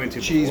 What were you into?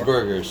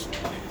 Cheeseburgers.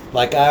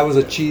 Like, I was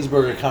a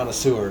cheeseburger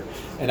connoisseur,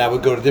 and I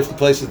would go to different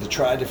places to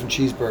try different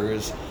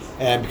cheeseburgers.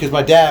 And because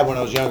my dad, when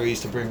I was younger,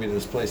 used to bring me to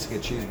this place to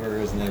get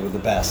cheeseburgers, and they were the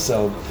best.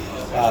 So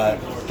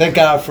thank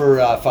God for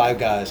Five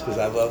Guys, because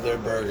I love their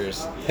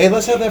burgers. Hey,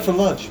 let's have that for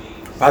lunch.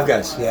 Five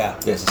Guys? Yeah.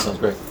 Yes, that sounds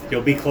great.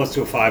 You'll be close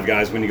to a Five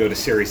Guys when you go to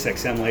Sirius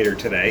XM later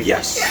today.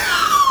 Yes.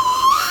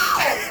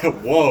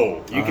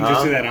 Whoa, you can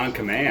just do that on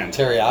command.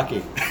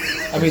 Teriyaki.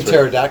 I mean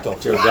pterodactyl.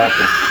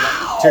 Pterodactyl.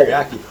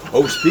 Teriyaki.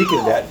 Oh, speaking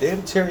of that, they have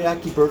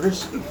teriyaki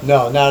burgers?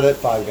 No, not at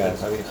Five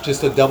Guys.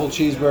 Just a double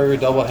cheeseburger,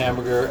 double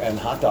hamburger, and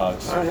hot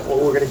dogs. All right, well,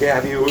 we're going to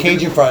have you...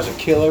 Cajun fries are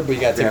killer, but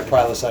you got to take a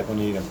Prilosec when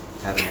you eat them.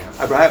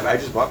 I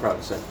just bought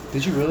Prilosec.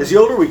 Did you really? Because the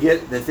older we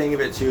get, the thing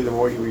of it too, the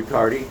more you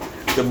reparty,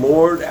 the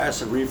more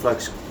acid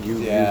reflux you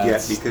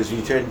get, because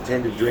you tend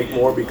to drink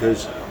more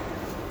because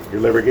your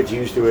liver gets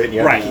used to it and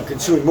you have to keep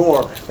consuming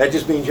more. That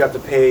just means you have to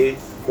pay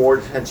more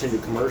attention to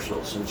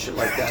commercials and shit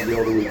like that the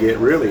older we get,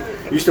 really.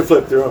 We used to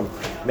flip through them.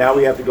 Now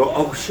we have to go,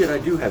 oh shit, I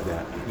do have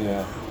that.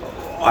 Yeah.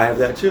 I have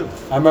that too.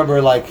 I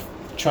remember like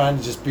trying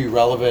to just be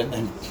relevant,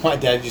 and my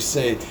dad used to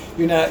say,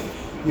 you're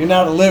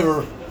not a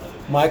liver,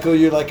 Michael,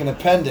 you're like an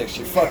appendix.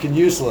 You're fucking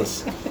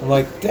useless. I'm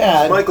like,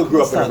 Dad. Michael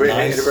grew up in a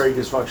very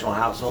dysfunctional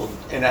household,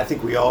 and I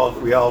think we all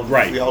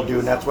do,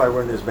 and that's why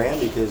we're in this band,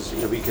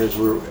 because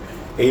we're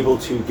able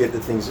to get the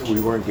things that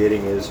we weren't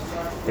getting as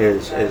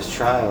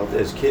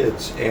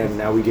kids, and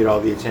now we get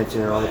all the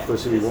attention and all the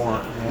pussy we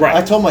want. Right.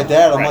 I told my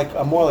dad,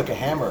 I'm more like a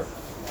hammer.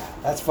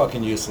 That's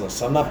fucking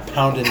useless. I'm not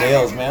pounding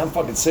nails, man. I'm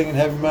fucking singing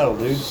heavy metal,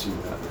 dude.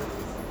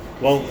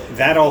 Well,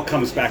 that all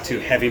comes back to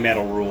Heavy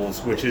Metal Rules,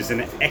 which is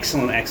an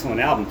excellent, excellent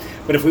album.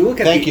 But if we look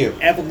at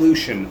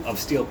evolution of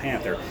Steel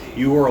Panther,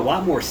 you were a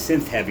lot more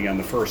synth-heavy on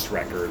the first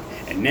record,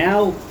 and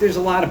now there's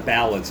a lot of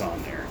ballads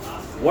on there.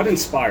 What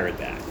inspired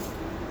that?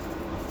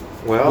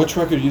 Well, which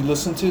record you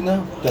listen to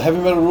now? The Heavy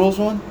Metal Rules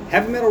one?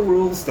 Heavy Metal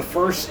Rules, the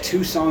first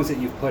 2 songs that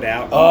you've put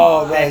out.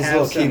 Oh, that has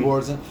little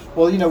keyboards in.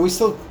 Well,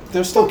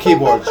 there's still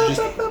keyboards,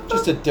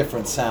 just a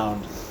different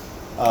sound.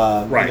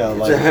 Right.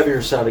 It's a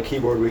heavier sounding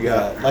keyboard we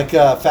got. Yeah, like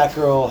Fat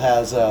Girl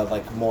has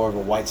like more of a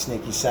white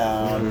snaky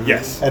sound. Mm-hmm.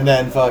 Yes. And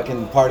then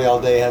fucking Party All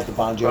Day has the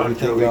Bon Jovi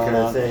thing going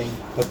on.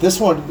 But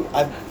this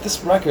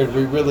record,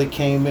 we really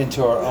came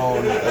into our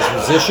own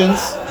as musicians,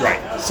 right,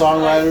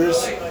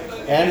 songwriters,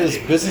 and as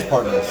business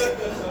partners.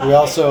 We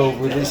also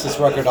released this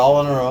record all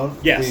on our own.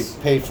 Yes.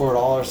 We paid for it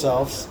all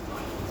ourselves.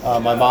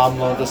 My mom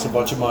loaned us a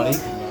bunch of money,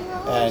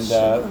 and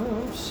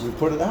we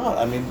put it out.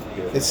 I mean,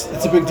 it's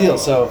a big deal.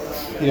 So,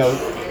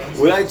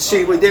 Well, I'd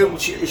see.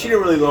 She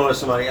didn't really loan us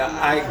some money.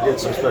 I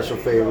did some special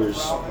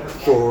favors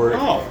for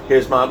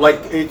his mom.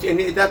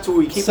 And that's what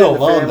we keep Still it in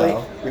the family.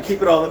 Though. We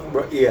keep it all.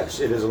 Yes,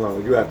 it is a loan.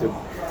 We do have to.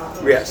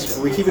 Yes,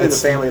 we keep it in the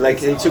family. Like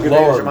they took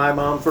advantage of my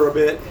mom for a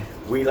bit.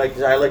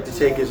 I like to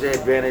take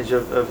advantage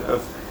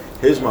of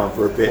his mom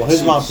for a bit. Well,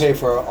 his mom paid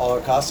for all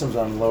our costumes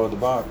on Lower the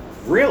Bar.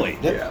 Really?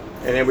 Yep. Yeah.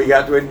 And then we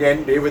got to with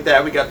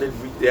that we got to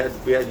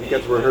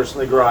rehearse in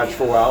the garage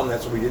for a while, and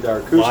that's when we did our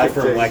acoustic live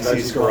from thing,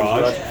 Lexxi's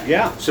garage.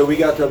 Yeah. So we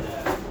got to.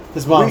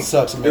 His mom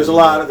sucks amazing. There's a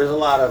lot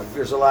of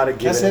giving.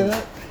 Can I say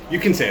that? You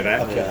can say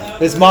that. Okay.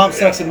 His mom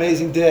sucks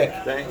amazing dick.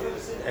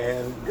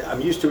 And I'm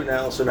used to it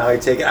now, so now I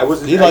take it. I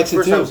wasn't. He likes it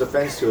first too. I was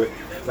offense to it,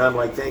 and I'm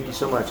like, thank you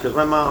so much, because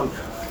my mom,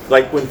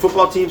 like when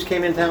football teams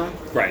came in town,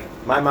 right?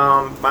 My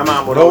mom would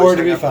nowhere always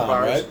to be hang out found, the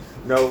bars. right?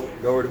 No,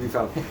 nowhere to be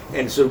found.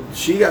 And so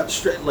she got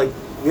straight. Like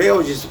they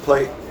always used to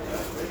play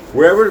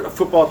wherever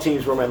football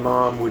teams were. My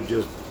mom would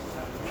just.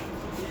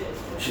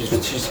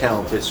 She's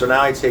talented. So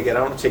now I take it.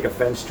 I don't take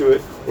offense to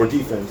it or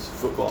defense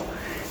football.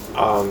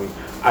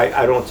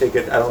 I don't take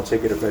it. I don't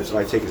take it offensive.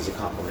 I take it as a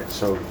compliment.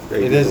 So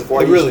it is.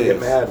 Before It really get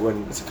is. Mad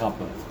when it's a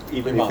compliment.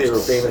 Even if they were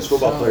famous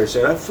football players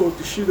saying, "I fucked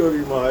the shit out of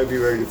your mom," I'd be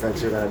very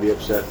defensive and I'd be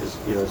upset as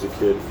a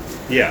kid.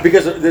 Yeah.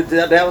 Because the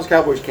Dallas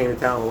Cowboys came to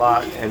town a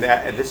lot, and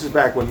this is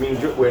back when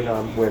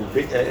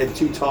Ed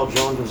Too Tall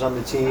Jones was on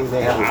the team.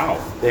 They had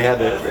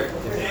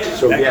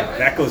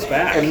that goes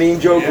back. And Mean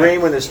Joe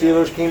Green, when the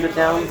Steelers came to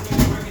town,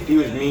 he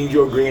was Mean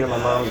Joe Green in my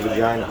mom's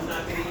vagina.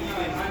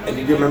 And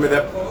you remember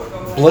that?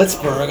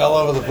 Blitzburg all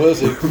over the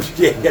pussy.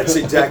 Yeah, that's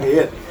exactly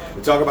it.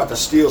 We talk about the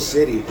Steel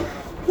City.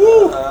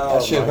 Woo!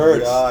 That shit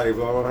hurts. God,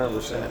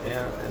 100%.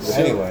 Yeah.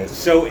 Anyways.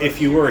 So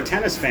if you were a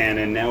tennis fan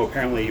and now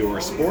apparently you were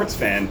a sports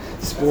fan,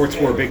 sports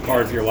were a big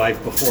part of your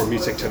life before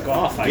music took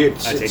off. I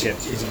take it.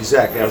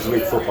 Exactly. I was a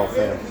big football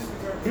fan.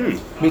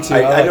 Me too.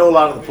 I know a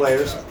lot of the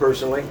players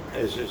personally.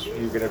 It's just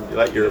you're gonna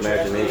let your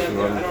imagination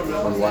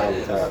run wild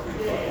with that.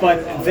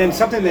 But then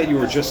something that you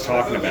were just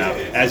talking about,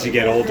 as you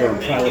get older and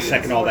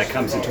prilosec and all that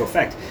comes into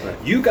effect,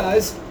 you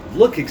guys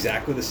look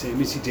exactly the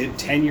same as you did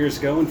 10 years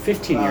ago and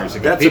 15 years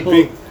ago.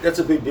 That's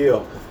a big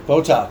deal.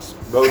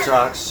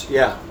 Botox,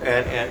 yeah,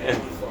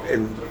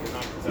 and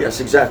yes,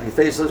 exactly.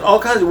 Faceless, all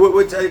kinds of.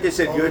 Like I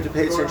said, you have to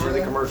pay attention to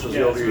the commercials.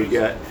 The older you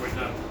get,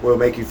 will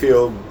make you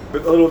feel a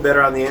little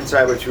better on the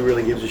inside, which who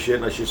really gives a shit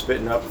unless you're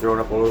spitting up, throwing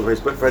up all over the place.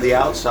 But for the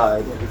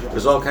outside,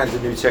 there's all kinds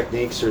of new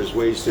techniques. There's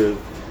ways to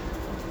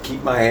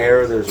keep my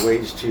hair. There's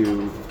ways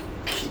to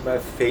keep my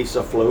face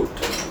afloat.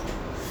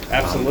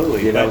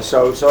 Absolutely.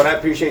 So and I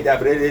appreciate that,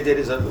 but it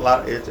is a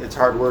lot. It's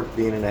hard work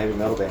being in a heavy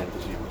metal band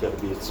because you've got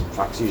to be as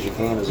foxy as you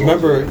can. You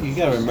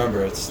got to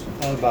remember, it's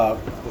not about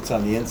what's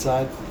on the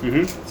inside.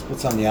 Mm-hmm. It's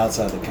what's on the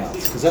outside that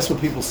counts, because that's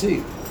what people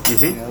see.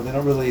 Mm-hmm. They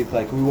don't really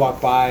we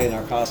walk by in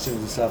our costumes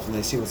and stuff, and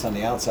they see what's on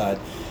the outside.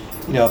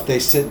 If they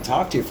sit and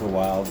talk to you for a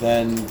while,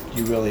 then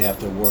you really have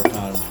to work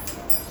on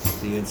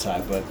the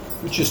inside. But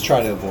we just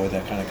try to avoid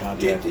that kind of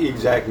contact.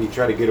 Exactly. You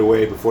try to get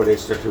away before they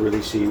start to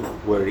really see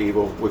what an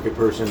evil, wicked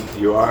person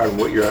you are and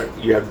what you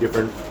have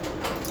different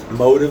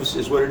motives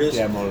is what it is.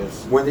 Yeah,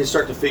 motives. When they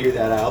start to figure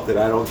that out, that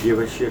I don't give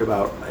a shit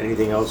about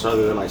anything else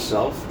other than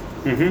myself,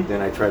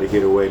 then I try to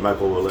get away.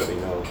 Michael will let me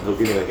know. He'll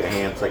give me like a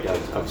hand, like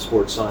a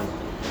sports sign.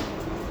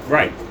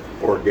 Right.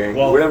 Or a gang.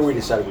 Whatever we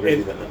decide we're going to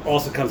do that. It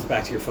also comes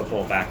back to your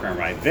football background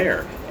right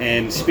there.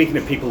 And speaking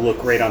of people who look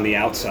great on the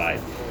outside.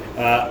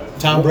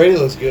 Tom Brady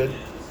looks good.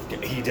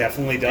 He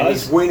definitely does. And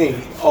he's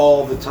winning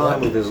all the time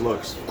with his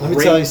looks. Let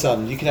me tell you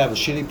something. You can have a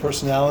shitty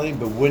personality,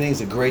 but winning is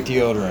a great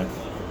deodorant.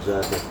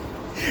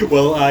 Exactly.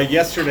 Well,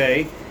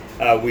 yesterday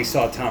we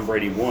saw Tom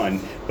Brady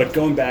won, but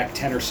going back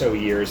 10 or so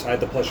years, I had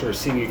the pleasure of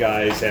seeing you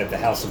guys at the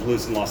House of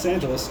Blues in Los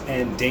Angeles,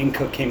 and Dane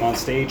Cook came on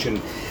stage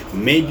and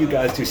made you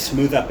guys do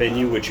Smooth Up In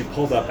You, which you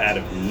pulled up out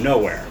of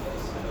nowhere.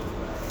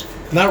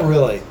 Not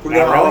really. Not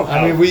really?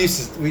 I mean, we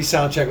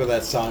sound check with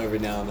that song every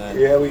now and then.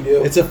 Yeah, we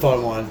do. It's a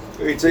fun one.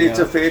 It's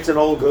an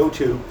old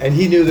go-to. And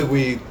he knew that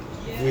we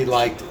we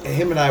liked.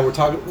 Him and I were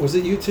talking. Was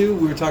it you two?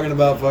 We were talking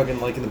about fucking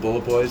liking the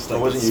Bullet Boys. Like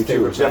It wasn't you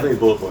two. It was definitely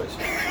Bullet Boys.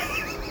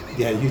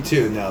 Yeah, you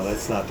two. No,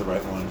 that's not the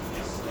right one.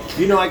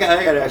 You know, I got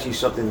to ask you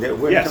something.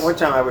 One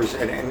time I was,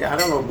 and I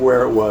don't know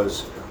where it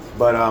was,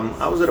 but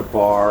I was at a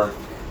bar,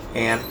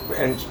 and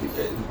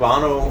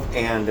Bono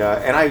and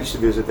I used to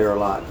visit there a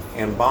lot,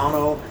 and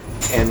Bono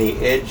and the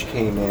Edge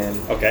came in.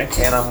 Okay.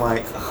 And I'm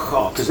like,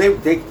 oh, because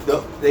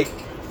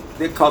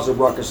they cause a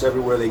ruckus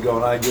everywhere they go,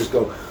 and I just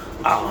go,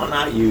 oh,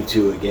 not you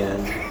two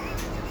again.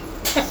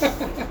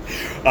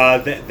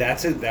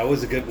 That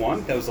was a good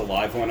one. That was a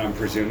live one, I'm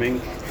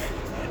presuming.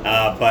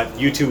 But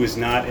U2 was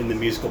not in the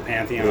musical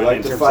pantheon They like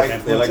in to terms fight. of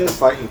influences. They like to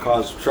fight and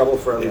cause trouble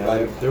for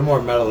everybody. Yeah, they're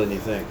more metal than you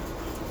think.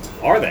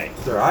 Are they?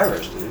 They're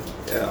Irish, dude.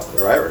 Yeah,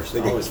 they're Irish.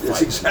 Always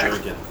That's fighting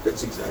and drinking.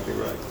 That's exactly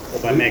right. Well,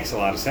 that makes a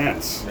lot of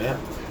sense. Yeah.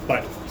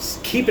 But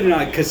keeping an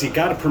eye, because you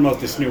got to promote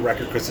this new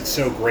record because it's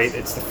so great.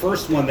 It's the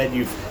first one that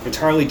you've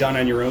entirely done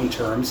on your own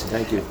terms.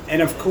 Thank you.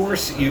 And of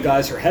course, you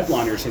guys are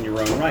headliners in your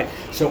own right.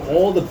 So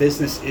all the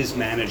business is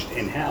managed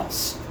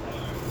in-house.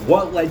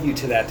 What led you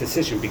to that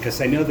decision? Because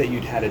I know that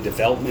you'd had a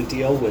development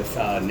deal with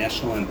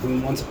National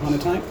Lampoon once upon a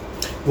time.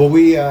 Well,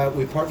 we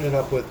partnered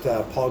up with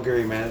Paul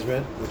Geary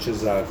Management, which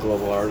is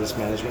Global Artist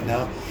Management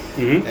now,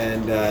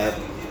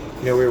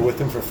 and we were with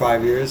him for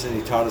 5 years, and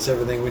he taught us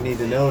everything we need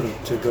to know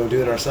to go do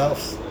it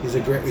ourselves. He's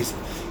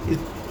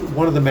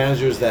one of the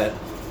managers that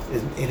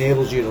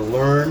enables you to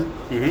learn,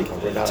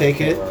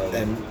 take it,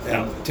 and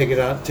take it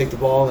out, take the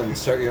ball, and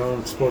start your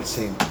own sports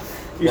team.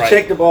 You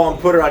take the ball and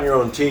put it on your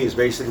own tee is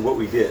basically what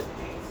we did.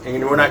 And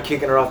we're not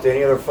kicking it off to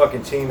any other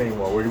fucking team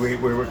anymore.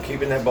 We're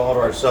keeping that ball to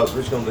ourselves.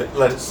 We're just going to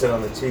let it sit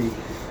on the tee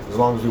as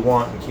long as we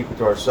want and keep it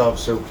to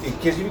ourselves. So,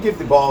 because if you give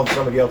the ball in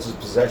somebody else's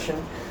possession,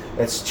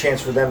 that's a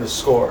chance for them to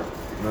score.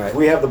 Right. If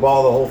we have the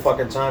ball the whole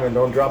fucking time and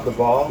don't drop the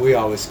ball, We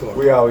always score.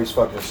 we always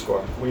fucking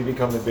score. We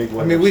become the big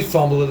winners. I mean, we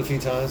fumbled it a few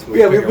times. we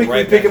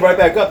pick it right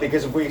back up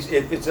because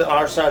if it's on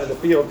our side of the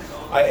field,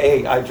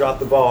 I drop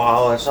the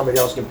ball, somebody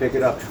else can pick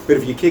it up. But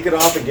if you kick it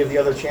off and give the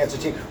other chance to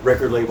team,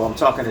 record label, I'm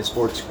talking in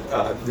sports,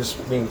 this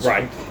means,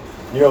 Right.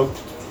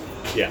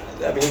 Yeah.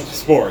 I mean,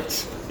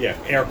 Sports. Yeah,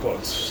 air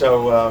quotes.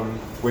 so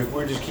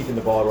we're just keeping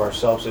the ball to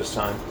ourselves this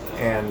time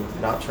and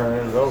not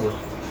turning it over.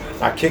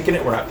 Not kicking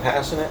it, we're not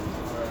passing it.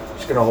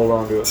 Just going to hold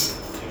on to it.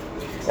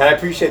 And I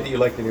appreciate that you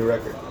like the new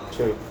record,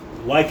 too.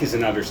 Like is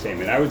an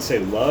understatement. I would say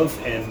love.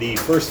 And the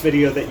first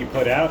video that you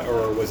put out,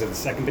 or was it the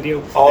second video,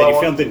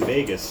 filmed in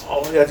Vegas?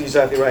 That's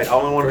exactly right.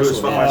 All I want to do is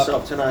film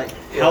myself tonight.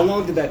 How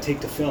long did that take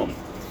to film?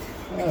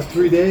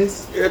 3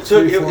 days. It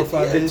took 3, 4,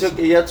 5 days.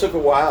 it took a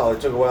while. It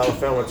took a while to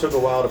film. It took a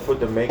while to put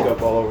the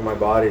makeup all over my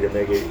body to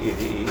make it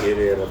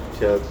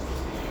to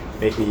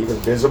make me even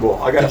visible.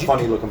 I got a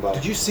funny looking body.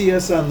 Did you see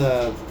us on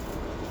the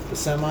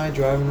semi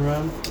driving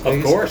around?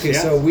 Of course, Okay, yeah.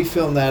 so we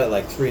filmed that at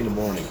like 3 in the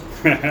morning.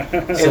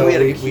 So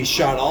we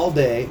shot all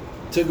day,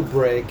 took a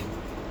break,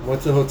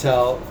 went to the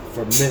hotel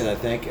for a minute, I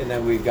think, and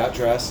then we got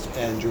dressed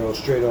and drove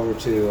straight over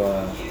to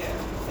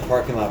a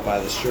parking lot by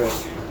the strip,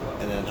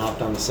 and then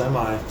hopped on the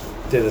semi,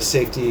 did a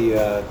safety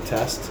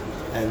test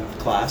and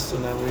class,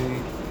 and then we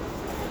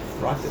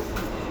rocked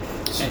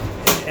it.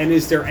 And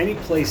is there any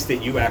place that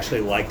you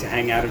actually like to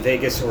hang out in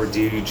Vegas, or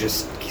do you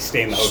just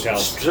stay in the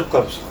hotels? Strip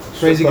clubs.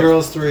 Crazy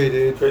Girls 3,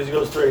 dude. Crazy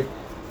Girls 3.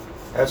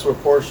 That's where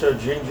Portia,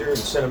 Ginger, and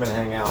Cinnamon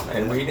hang out.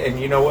 And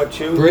you know what,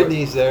 too?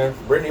 Brittany's there.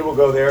 Brittany will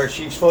go there.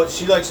 She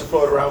likes to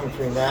float around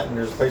between that, and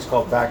there's a place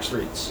called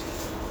Backstreets.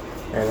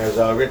 And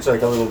it's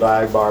like a little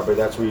dive bar, but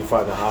that's where you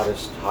find the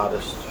hottest,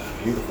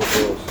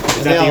 beautiful girls.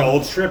 Is that the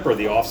old strip or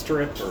the off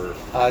strip? Or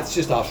It's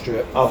just off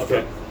strip. Off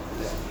strip.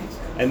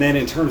 And then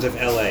in terms of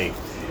LA,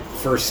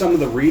 for some of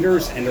the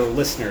readers and their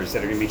listeners that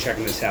are going to be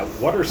checking this out,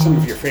 what are some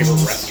of your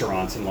favorite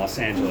restaurants in Los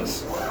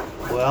Angeles?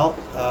 Well,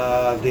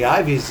 the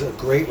Ivy's a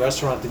great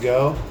restaurant to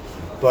go,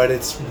 but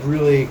it's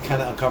really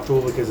kind of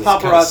uncomfortable because it's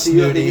kind of Paparazzi,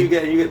 snooty. you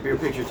get your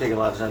picture taken a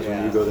lot of times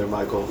when you go there,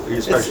 Michael.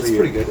 Especially It's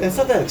pretty good. And it's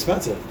not that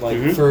expensive. Like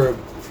for a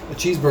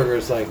cheeseburger,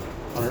 it's like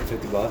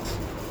 $150.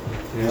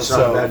 You know, It's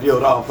not a bad deal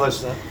at all.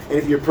 Plus, and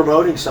if you're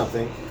promoting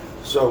something,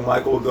 so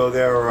Michael will go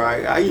there, or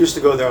I used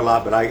to go there a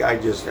lot, but I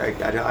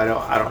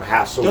don't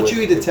hassle. Don't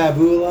you eat at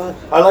Taboo a lot?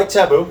 I like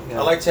Taboo.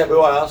 Yeah. I like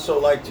Taboo. I also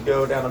like to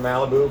go down to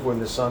Malibu when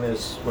the sun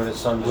is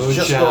just going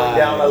Moonshine.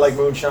 down. I like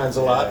moonshines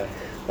a lot. Yeah.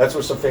 That's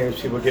where some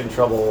famous people get in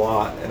trouble a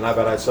lot, and I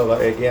bet I saw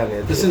that again.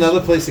 There's another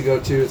place to go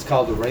to. It's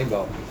called the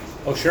Rainbow.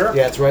 Oh, sure.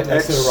 Yeah, it's right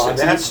next to the And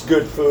Roxy. that's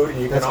good food.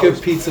 And you That's can good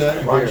always, pizza.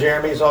 and Ron beer.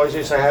 Jeremy's always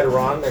used to say hi to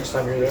Ron next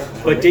time you're there.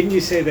 But didn't you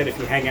say that if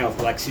you hang out with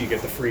Lexxi, you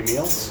get the free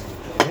meals?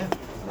 Yeah.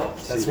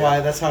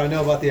 That's how I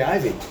know about the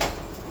Ivy.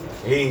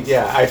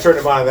 I turned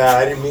him on that.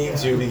 I didn't mean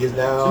to because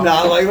now.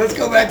 No, like let's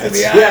go back to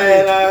the Ivy. Yeah,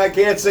 and I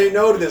can't say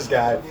no to this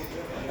guy.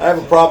 I have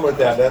a problem with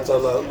that. That's a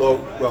low.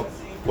 Well,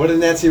 What did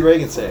Nancy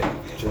Reagan say?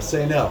 Just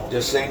say no.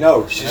 just say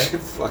no. She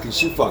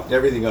fucked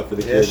everything up for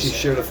the Yeah, kids. she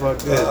sure the fuck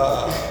did.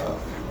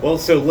 Well,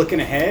 so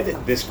looking ahead,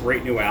 this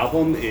great new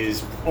album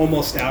is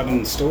almost out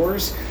in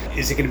stores.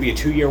 Is it going to be a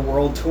 2-year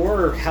world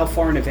tour, or how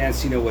far in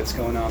advance do you know what's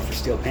going on for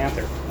Steel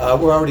Panther?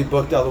 We're already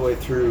booked all the way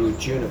through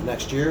June of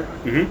next year,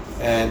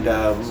 and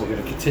we're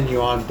going to continue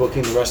on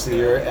booking the rest of the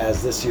year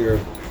as this year,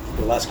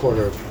 the last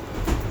quarter,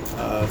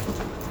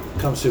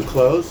 comes to a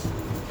close.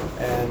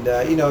 And,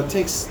 it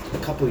takes a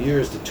couple of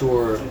years to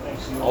tour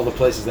all the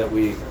places that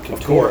we can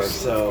tour.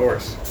 So, of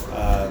course.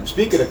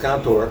 Speaking of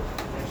contour,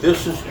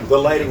 the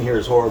lighting here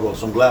is horrible,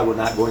 so I'm glad we're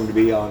not going to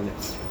be on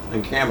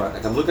camera.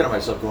 Like, I'm looking at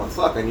myself going,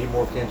 fuck, I need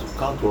more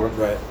contour.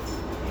 Right.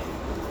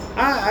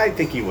 I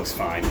think he looks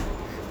fine.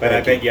 But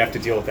I bet you have to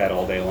deal with that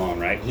all day long,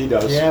 right? He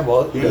does. Yeah,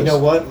 well, He you does. know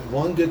what?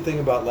 One good thing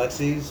about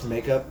Lexxi's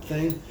makeup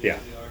thing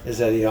is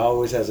that he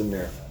always has a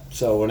mirror.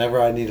 So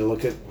whenever I need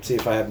to see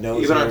if I have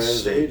nose Even on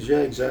hairs, stage, yeah,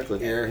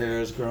 exactly. ear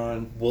hairs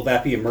growing. Will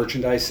that be a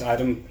merchandise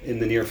item in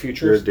the near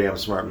future? You're a damn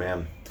smart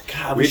man.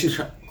 God, we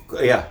should.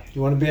 Yeah.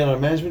 You want to be on our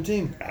management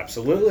team?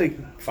 Absolutely.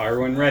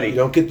 Fire when ready. You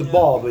don't get the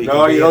ball, but You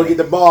don't get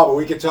the ball, but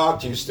we can talk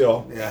to you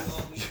still. Yeah.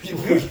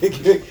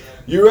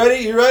 You ready?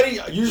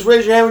 You just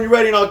raise your hand when you're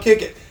ready, and I'll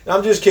kick it. And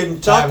I'm just kidding.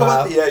 Talk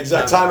about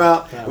exactly. Time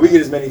out. We get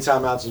as many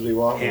timeouts as we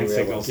want. Hand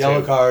signals.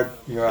 Yellow card.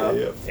 You're out.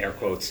 Yeah. Air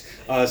quotes.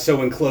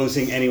 So in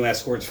closing, any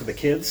last words for the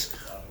kids?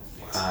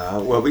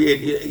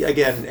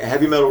 Again,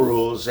 heavy metal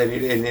rules, and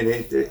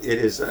it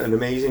is an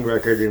amazing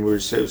record, and we're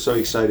so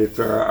excited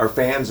for our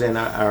fans and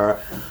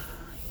our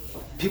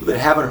people that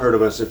haven't heard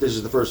of us. If this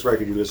is the first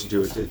record you listen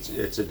to,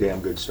 it's a damn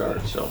good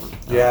start. So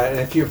yeah, and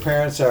if your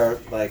parents are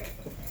like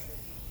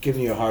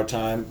giving you a hard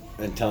time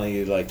and telling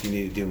you like you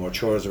need to do more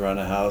chores around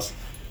the house,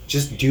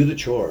 just do the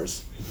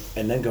chores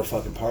and then go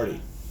fucking party.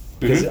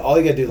 Because all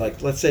you gotta do,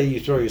 like, let's say you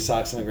throw your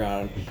socks on the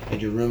ground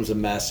and your room's a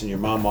mess, and your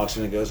mom walks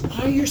in and goes,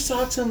 "Why are your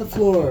socks on the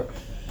floor?"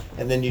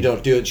 And then you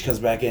don't do it. She comes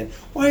back in,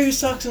 "Why are your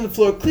socks on the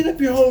floor? Clean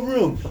up your whole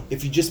room."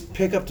 If you just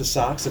pick up the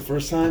socks the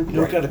first time, you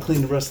don't got to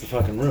clean the rest of the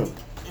fucking room.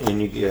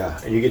 and you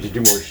get to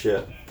do more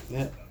shit.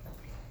 Yeah.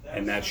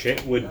 And that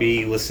shit would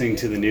be listening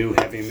to the new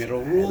Heavy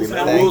Metal Rules Heavy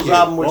album. Metal Rules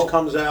album, which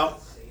comes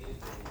out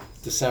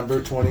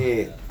December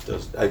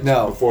 28th.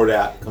 No, before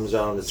that comes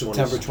out on the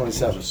September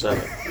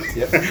 27th.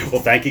 Yep.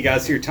 Well, thank you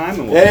guys for your time,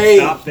 and we'll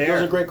stop there.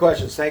 Those are great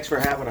questions. Thanks for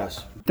having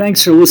us.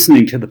 Thanks for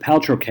listening to the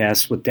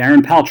Paltrocast with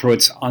Darren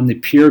Paltrowitz on the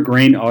Pure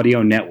Grain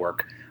Audio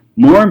Network.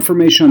 More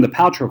information on the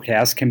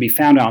Paltrocast can be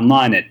found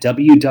online at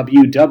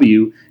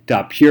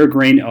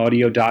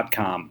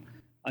www.puregrainaudio.com.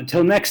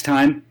 Until next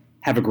time,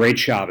 have a great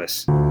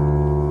Shabbos.